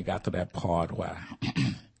 3:20, when they got to that part where,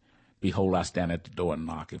 behold, I stand at the door and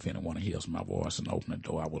knock. If anyone hears my voice and open the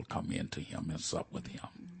door, I will come in to him and sup with him.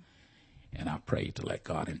 And I prayed to let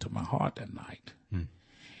God into my heart that night.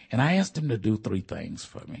 And I asked him to do 3 things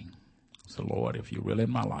for me. So, Lord, if you're really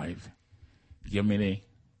in my life, give me the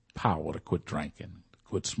power to quit drinking,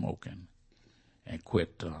 quit smoking, and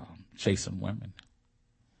quit chasing women.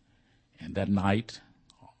 And that night,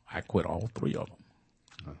 I quit all 3 of them.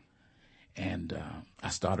 And I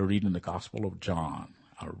started reading the Gospel of John.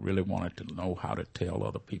 I really wanted to know how to tell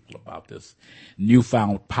other people about this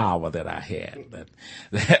newfound power that I had.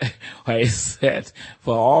 That he said,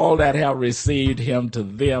 for all that have received him, to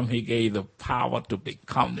them he gave the power to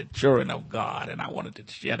become the children of God. And I wanted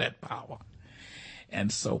to share that power.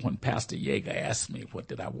 And so when Pastor Yeager asked me what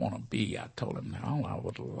did I want to be, I told him, no, I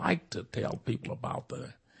would like to tell people about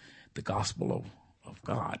the gospel of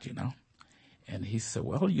God, you know. And he said,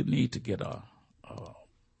 well, you need to get a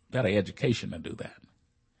better education to do that.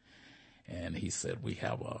 And he said, we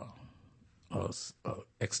have a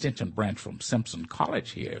extension branch from Simpson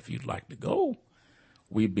College here. If you'd like to go,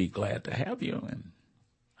 we'd be glad to have you. And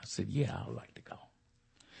I said, yeah, I'd like to go.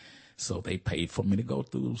 So they paid for me to go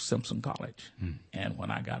through Simpson College. And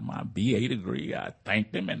when I got my BA degree, I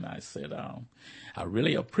thanked him and I said, I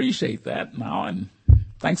really appreciate that now, and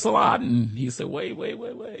thanks a lot. And he said,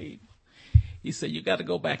 wait. He said, you got to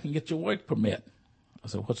go back and get your work permit. I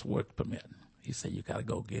said, what's a work permit? He said, you got to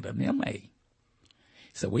go get an MA. He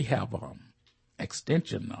said, we have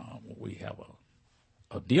extension. We have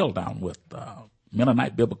a deal down with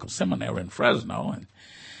Mennonite Biblical Seminary in Fresno. And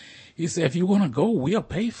he said, if you want to go, we'll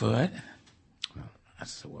pay for it. I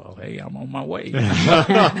said, well, hey, I'm on my way.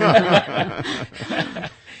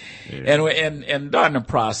 And during the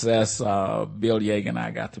process, Bill Yeager and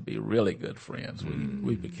I got to be really good friends.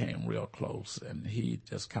 We became real close, and he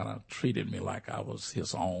just kind of treated me like I was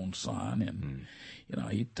his own son. And you know,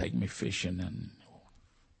 he'd take me fishing, and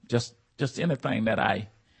just anything that I'd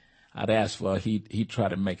ask for, he'd try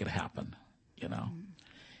to make it happen. You know.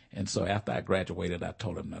 And so after I graduated, I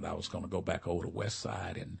told him that I was going to go back over to West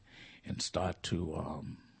Side and start to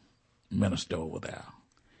minister over there.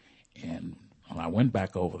 And I went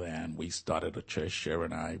back over there, and we started a church, Sherry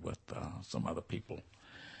and I, with some other people,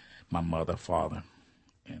 my mother, father,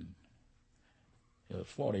 and there was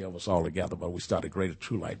 40 of us all together, but we started Greater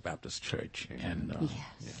True Light Baptist Church. And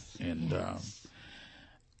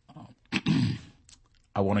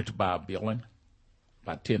I wanted to buy a building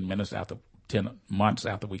about 10 months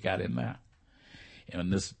after we got in there.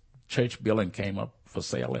 And this church building came up for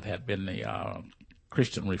sale. It had been the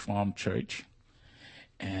Christian Reformed Church.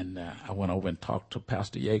 And I went over and talked to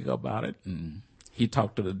Pastor Yeager about it, and he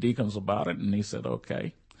talked to the deacons about it, and he said,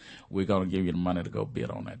 okay, we're going to give you the money to go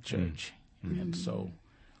bid on that church. And so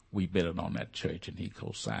we bid on that church, and he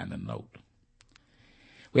co-signed a note.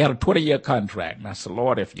 We had a 20-year contract, and I said,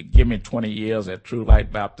 Lord, if you give me 20 years at True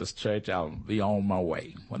Light Baptist Church, I'll be on my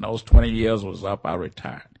way. When those 20 years was up, I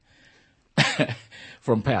retired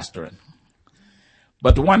from pastoring.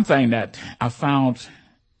 But the one thing that I found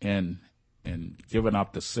in giving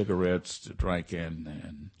up the cigarettes, the drinking,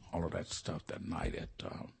 and all of that stuff that night at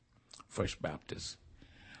First Baptist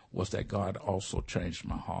was that God also changed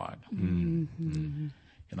my heart.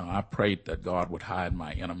 You know, I prayed that God would hide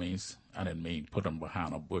my enemies. I didn't mean put them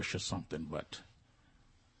behind a bush or something, but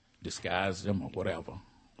disguise them or whatever,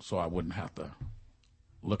 so I wouldn't have to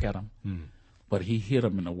look at them. But he hid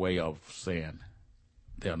them in a way of saying,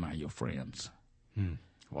 they're not your friends.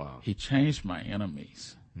 Wow. He changed my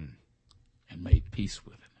enemies and made peace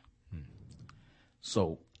with it.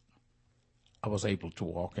 So I was able to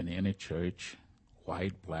walk in any church,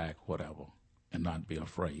 white, black, whatever, and not be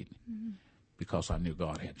afraid because I knew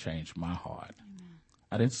God had changed my heart.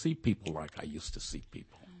 I didn't see people like I used to see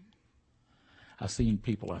people. I seen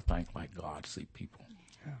people, I think, like God see people.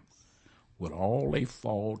 With all their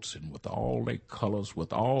faults and with all their colors,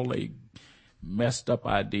 with all their messed up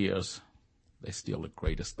ideas, they're still the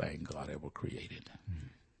greatest thing God ever created.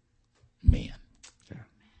 Men.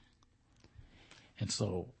 And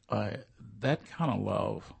so that kind of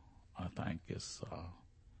love, I think, is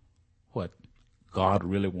what God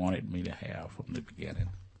really wanted me to have from the beginning.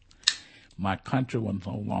 My country was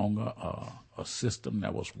no longer a system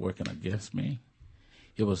that was working against me.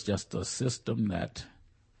 It was just a system that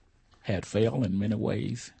had failed in many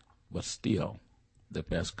ways, but still the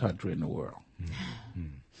best country in the world.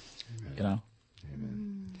 You know?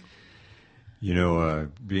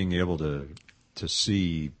 Being able to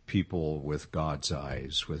see people with God's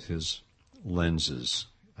eyes, with His lenses,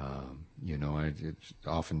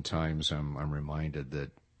 oftentimes I'm reminded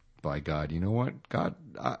that by God, you know what, God,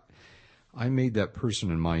 I made that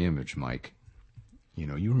person in my image, Mike.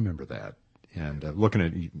 You remember that. And looking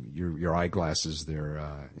at your eyeglasses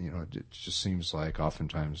there, it just seems like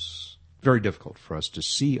oftentimes very difficult for us to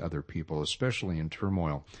see other people, especially in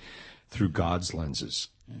turmoil, through God's lenses,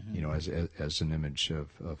 as an image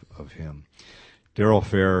of Him. Darryl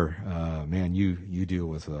Fair, man, you deal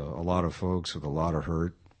with a lot of folks with a lot of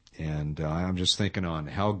hurt. And I'm just thinking on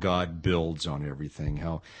how God builds on everything,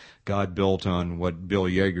 how God built on what Bill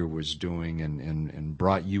Yeager was doing and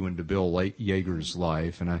brought you into Bill Yeager's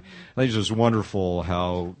life. And I think it's just wonderful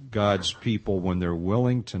how God's people, when they're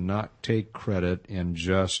willing to not take credit and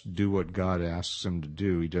just do what God asks them to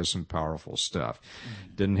do, He does some powerful stuff.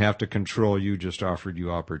 Didn't have to control you, just offered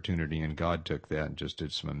you opportunity, and God took that and just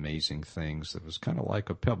did some amazing things that was kind of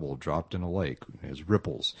like a pebble dropped in a lake. It has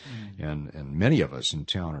ripples. And many of us in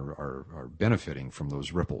town are benefiting from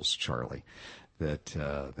those ripples, Charlie,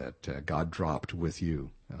 that God dropped with you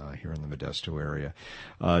here in the Modesto area.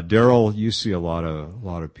 Darryl, you see a lot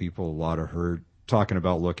of people, a lot of hurt. Talking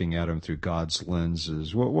about looking at them through God's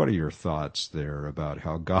lenses. What are your thoughts there about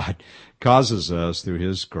how God causes us through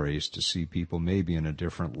His grace to see people maybe in a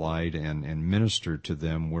different light and minister to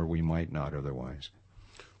them where we might not otherwise?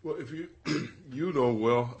 Well, if you know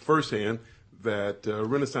well firsthand that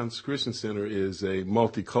Renaissance Christian Center is a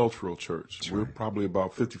multicultural church. That's We're probably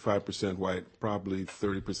about 55% white, probably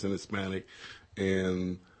 30% Hispanic,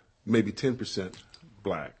 and maybe 10%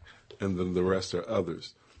 black, and then the rest are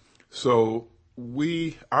others. So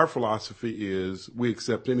our philosophy is we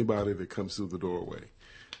accept anybody that comes through the doorway,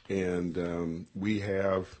 and we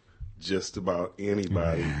have just about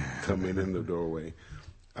anybody coming in the doorway.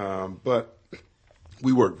 But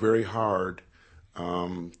we work very hard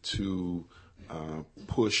to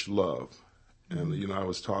push love. And, I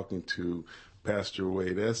was talking to Pastor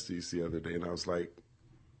Wade Estes the other day, and I was like,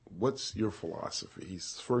 what's your philosophy?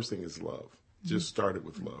 His first thing is love. Just started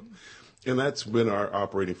with love. And that's been our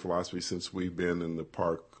operating philosophy since we've been in the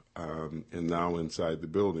park and now inside the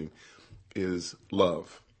building is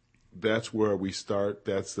love. That's where we start.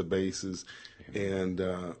 That's the basis. And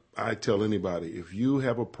I tell anybody, if you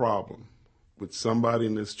have a problem with somebody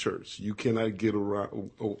in this church, you cannot get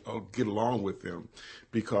along with them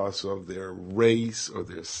because of their race or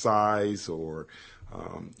their size or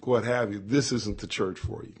what have you. This isn't the church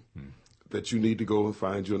for you. That you need to go and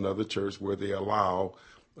find you another church where they allow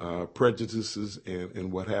prejudices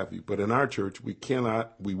and what have you. But in our church, we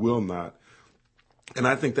will not. And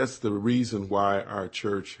I think that's the reason why our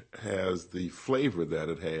church has the flavor that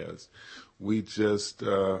it has. We just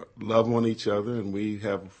love on each other, and we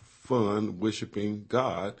have fun worshiping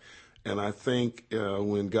God. And I think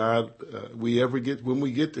when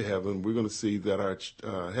we get to heaven, we're going to see that our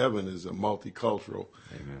heaven is a multicultural,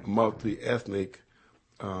 multi-ethnic,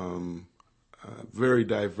 very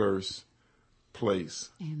diverse place.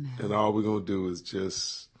 Amen. And all we're going to do is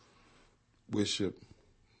just worship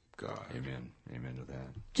God. Amen. Amen to that.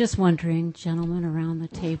 Just wondering, gentlemen around the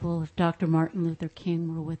table, if Dr. Martin Luther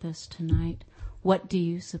King were with us tonight, what do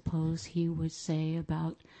you suppose he would say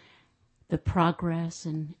about the progress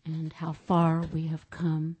and how far we have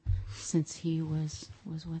come since he was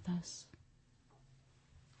with us?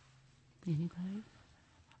 Anybody?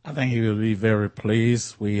 I think he will be very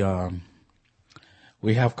pleased. We have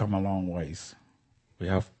come a long ways. We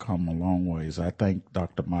have come a long ways. I think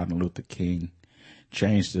Dr. Martin Luther King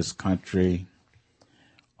changed this country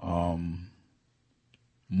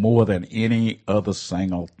more than any other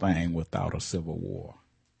single thing without a civil war.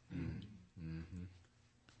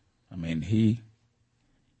 I mean, he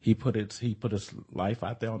put his life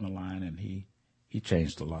out there on the line, and he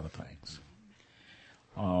changed a lot of things.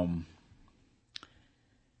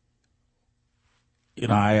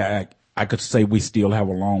 I could say we still have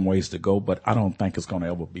a long ways to go, but I don't think it's going to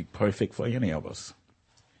ever be perfect for any of us.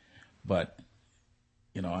 But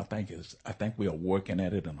I think we are working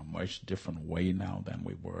at it in a much different way now than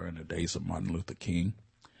we were in the days of Martin Luther King.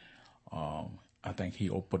 I think he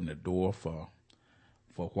opened the door for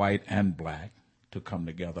white and black to come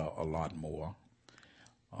together a lot more.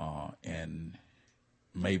 And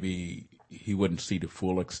maybe he wouldn't see the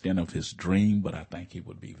full extent of his dream, but I think he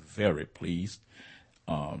would be very pleased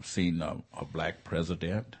seeing a black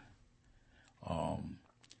president,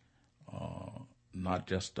 not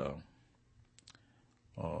just a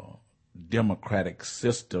democratic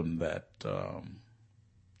system that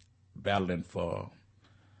battling for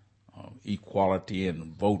equality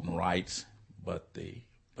and voting rights, but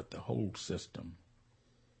but the whole system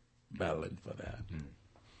battling for that.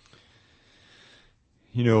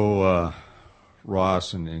 You know,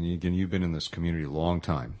 Ross, and again, you've been in this community a long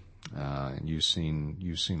time, and you've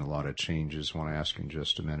seen a lot of changes. I want to ask you in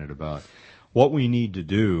just a minute about what we need to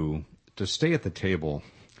do to stay at the table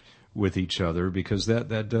with each other, because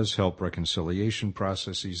that does help reconciliation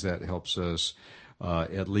processes. That helps us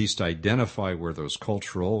at least identify where those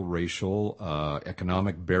cultural, racial,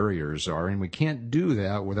 economic barriers are, and we can't do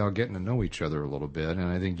that without getting to know each other a little bit. And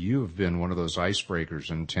I think you've been one of those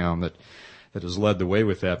icebreakers in town that has led the way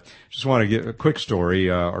with that. Just want to give a quick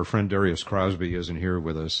story. Our friend Darius Crosby isn't here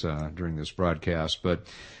with us during this broadcast, but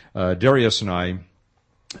Darius and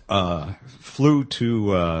I flew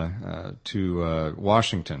to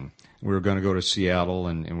Washington. We were going to go to Seattle,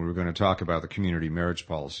 and we were going to talk about the community marriage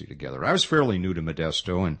policy together. I was fairly new to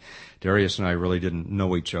Modesto, and Darius and I really didn't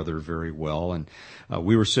know each other very well, and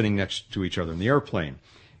we were sitting next to each other in the airplane.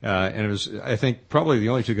 And it was, I think, probably the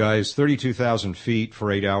only two guys, 32,000 feet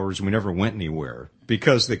for 8 hours, and we never went anywhere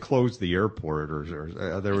because they closed the airport,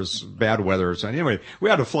 or there was bad weather or something. Anyway, we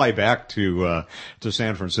had to fly back to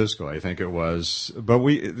San Francisco, I think it was. But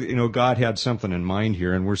God had something in mind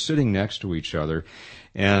here, and we're sitting next to each other.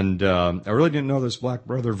 And I really didn't know this black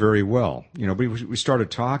brother very well, but we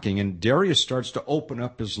started talking, and Darius starts to open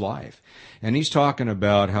up his life, and he's talking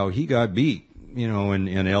about how he got beat,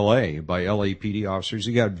 in L.A. by LAPD officers.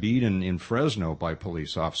 He got beat in Fresno by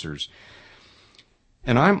police officers.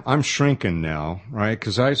 And I'm shrinking now, right?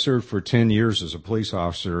 Because I served for 10 years as a police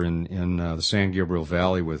officer in the San Gabriel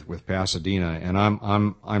Valley with Pasadena, and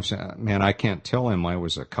I'm saying, man, I can't tell him I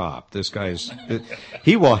was a cop. This guy's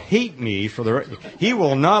he will hate me he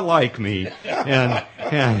will not like me, and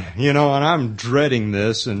I'm dreading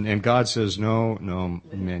this, and God says, no,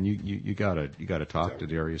 man, you gotta talk to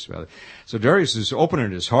Darius about it. So Darius is opening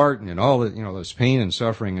his heart and all that, this pain and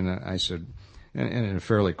suffering, and I said, and in a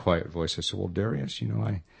fairly quiet voice, I said, well, Darius,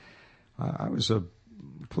 I was a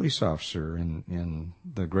police officer in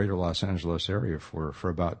the greater Los Angeles area for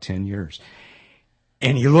about 10 years.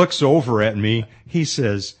 And he looks over at me. He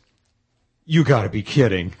says, you got to be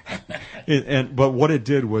kidding. But what it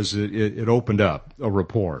did was it opened up a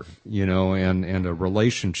rapport, and a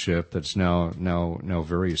relationship that's now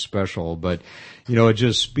very special. But, it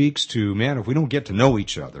just speaks to, man, if we don't get to know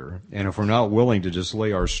each other, and if we're not willing to just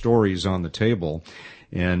lay our stories on the table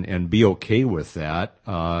and be okay with that,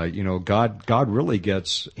 God really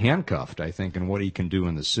gets handcuffed, I think, in what he can do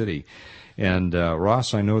in the city. And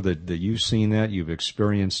Ross, I know that you've seen that, you've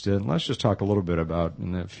experienced it. Let's just talk a little bit about,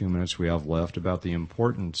 in the few minutes we have left, about the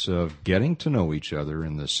importance of getting to know each other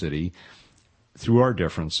in the city through our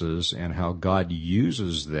differences, and how God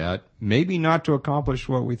uses that, maybe not to accomplish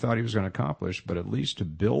what we thought he was going to accomplish, but at least to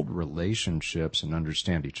build relationships and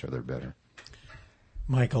understand each other better.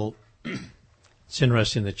 Michael, it's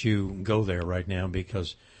interesting that you go there right now,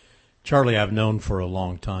 because Charlie I've known for a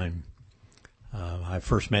long time. I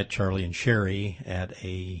first met Charlie and Sherry at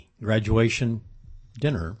a graduation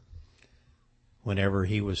dinner whenever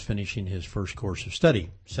he was finishing his first course of study,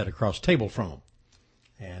 sat across the table from him.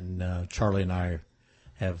 And Charlie and I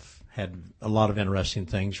have had a lot of interesting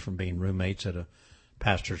things, from being roommates at a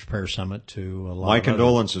pastor's prayer summit to a lot My of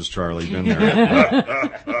condolences, Charlie, been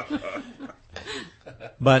there.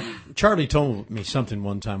 But Charlie told me something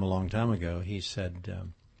one time a long time ago. He said,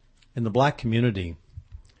 in the black community,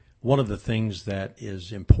 one of the things that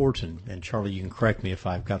is important, and Charlie, you can correct me if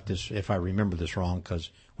I remember this wrong,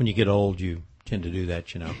 because when you get old, you tend to do that,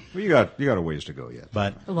 Well, you got a ways to go yet.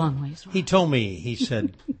 But a long ways. He told me, he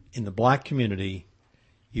said, in the black community,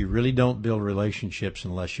 you really don't build relationships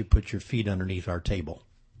unless you put your feet underneath our table.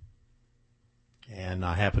 And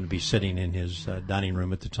I happened to be sitting in his dining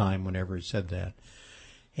room at the time whenever he said that.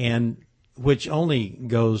 And which only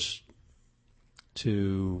goes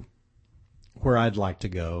to where I'd like to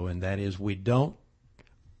go, and that is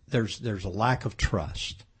there's a lack of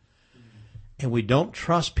trust. And we don't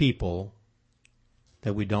trust people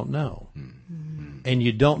that we don't know. Mm-hmm. And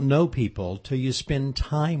you don't know people till you spend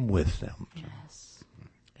time with them. Yes.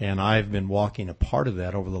 And I've been walking a part of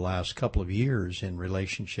that over the last couple of years in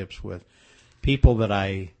relationships with people that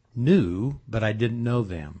I knew, but I didn't know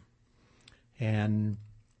them. And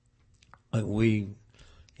we,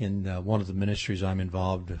 in one of the ministries I'm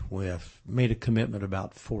involved with, made a commitment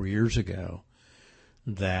about 4 years ago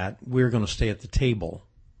that we're going to stay at the table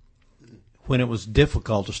when it was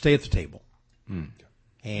difficult to stay at the table. Mm.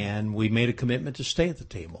 And we made a commitment to stay at the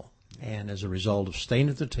table. And as a result of staying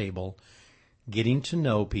at the table, getting to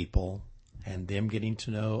know people, and them getting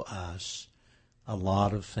to know us, a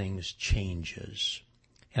lot of things changes.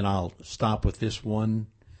 And I'll stop with this one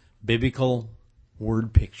biblical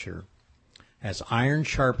word picture. As iron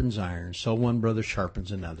sharpens iron, so one brother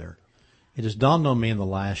sharpens another. It has dawned on me in the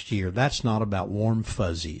last year, that's not about warm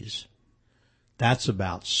fuzzies. That's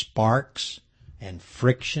about sparks and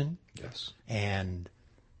friction. Yes. And,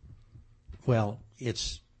 well,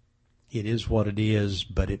 it is what it is,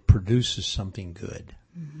 but it produces something good.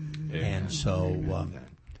 Mm-hmm. And so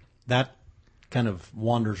that kind of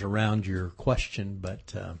wanders around your question,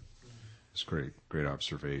 but... It's great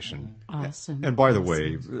observation. Awesome. And by the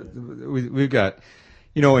way, we've got,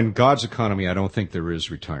 in God's economy, I don't think there is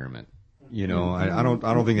retirement. I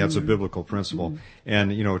don't think that's a biblical principle.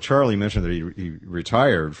 And Charlie mentioned that he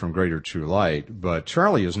retired from Greater True Light, but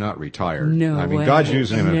Charlie is not retired. No I mean, way. God's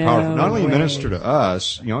using him in powerful. Not only way. minister to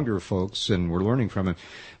us younger folks, and we're learning from him,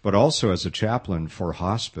 but also as a chaplain for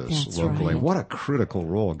hospice That's locally. right. What a critical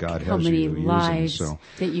role God How has many you using. lives So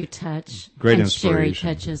that you touch. great and inspiration.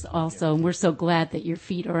 Sherry touches also. And we're so glad that your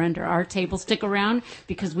feet are under our table. Stick around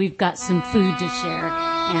because we've got some food to share.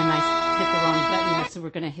 And I hit the wrong button there, so we're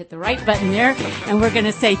going to hit the right button there. And we're going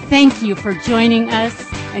to say thank you for joining us.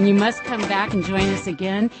 And you must come back and join us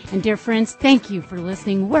again. And dear friends, thank you for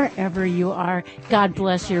listening wherever you are. God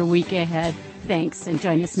bless your week ahead. Thanks, and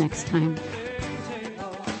join us next time.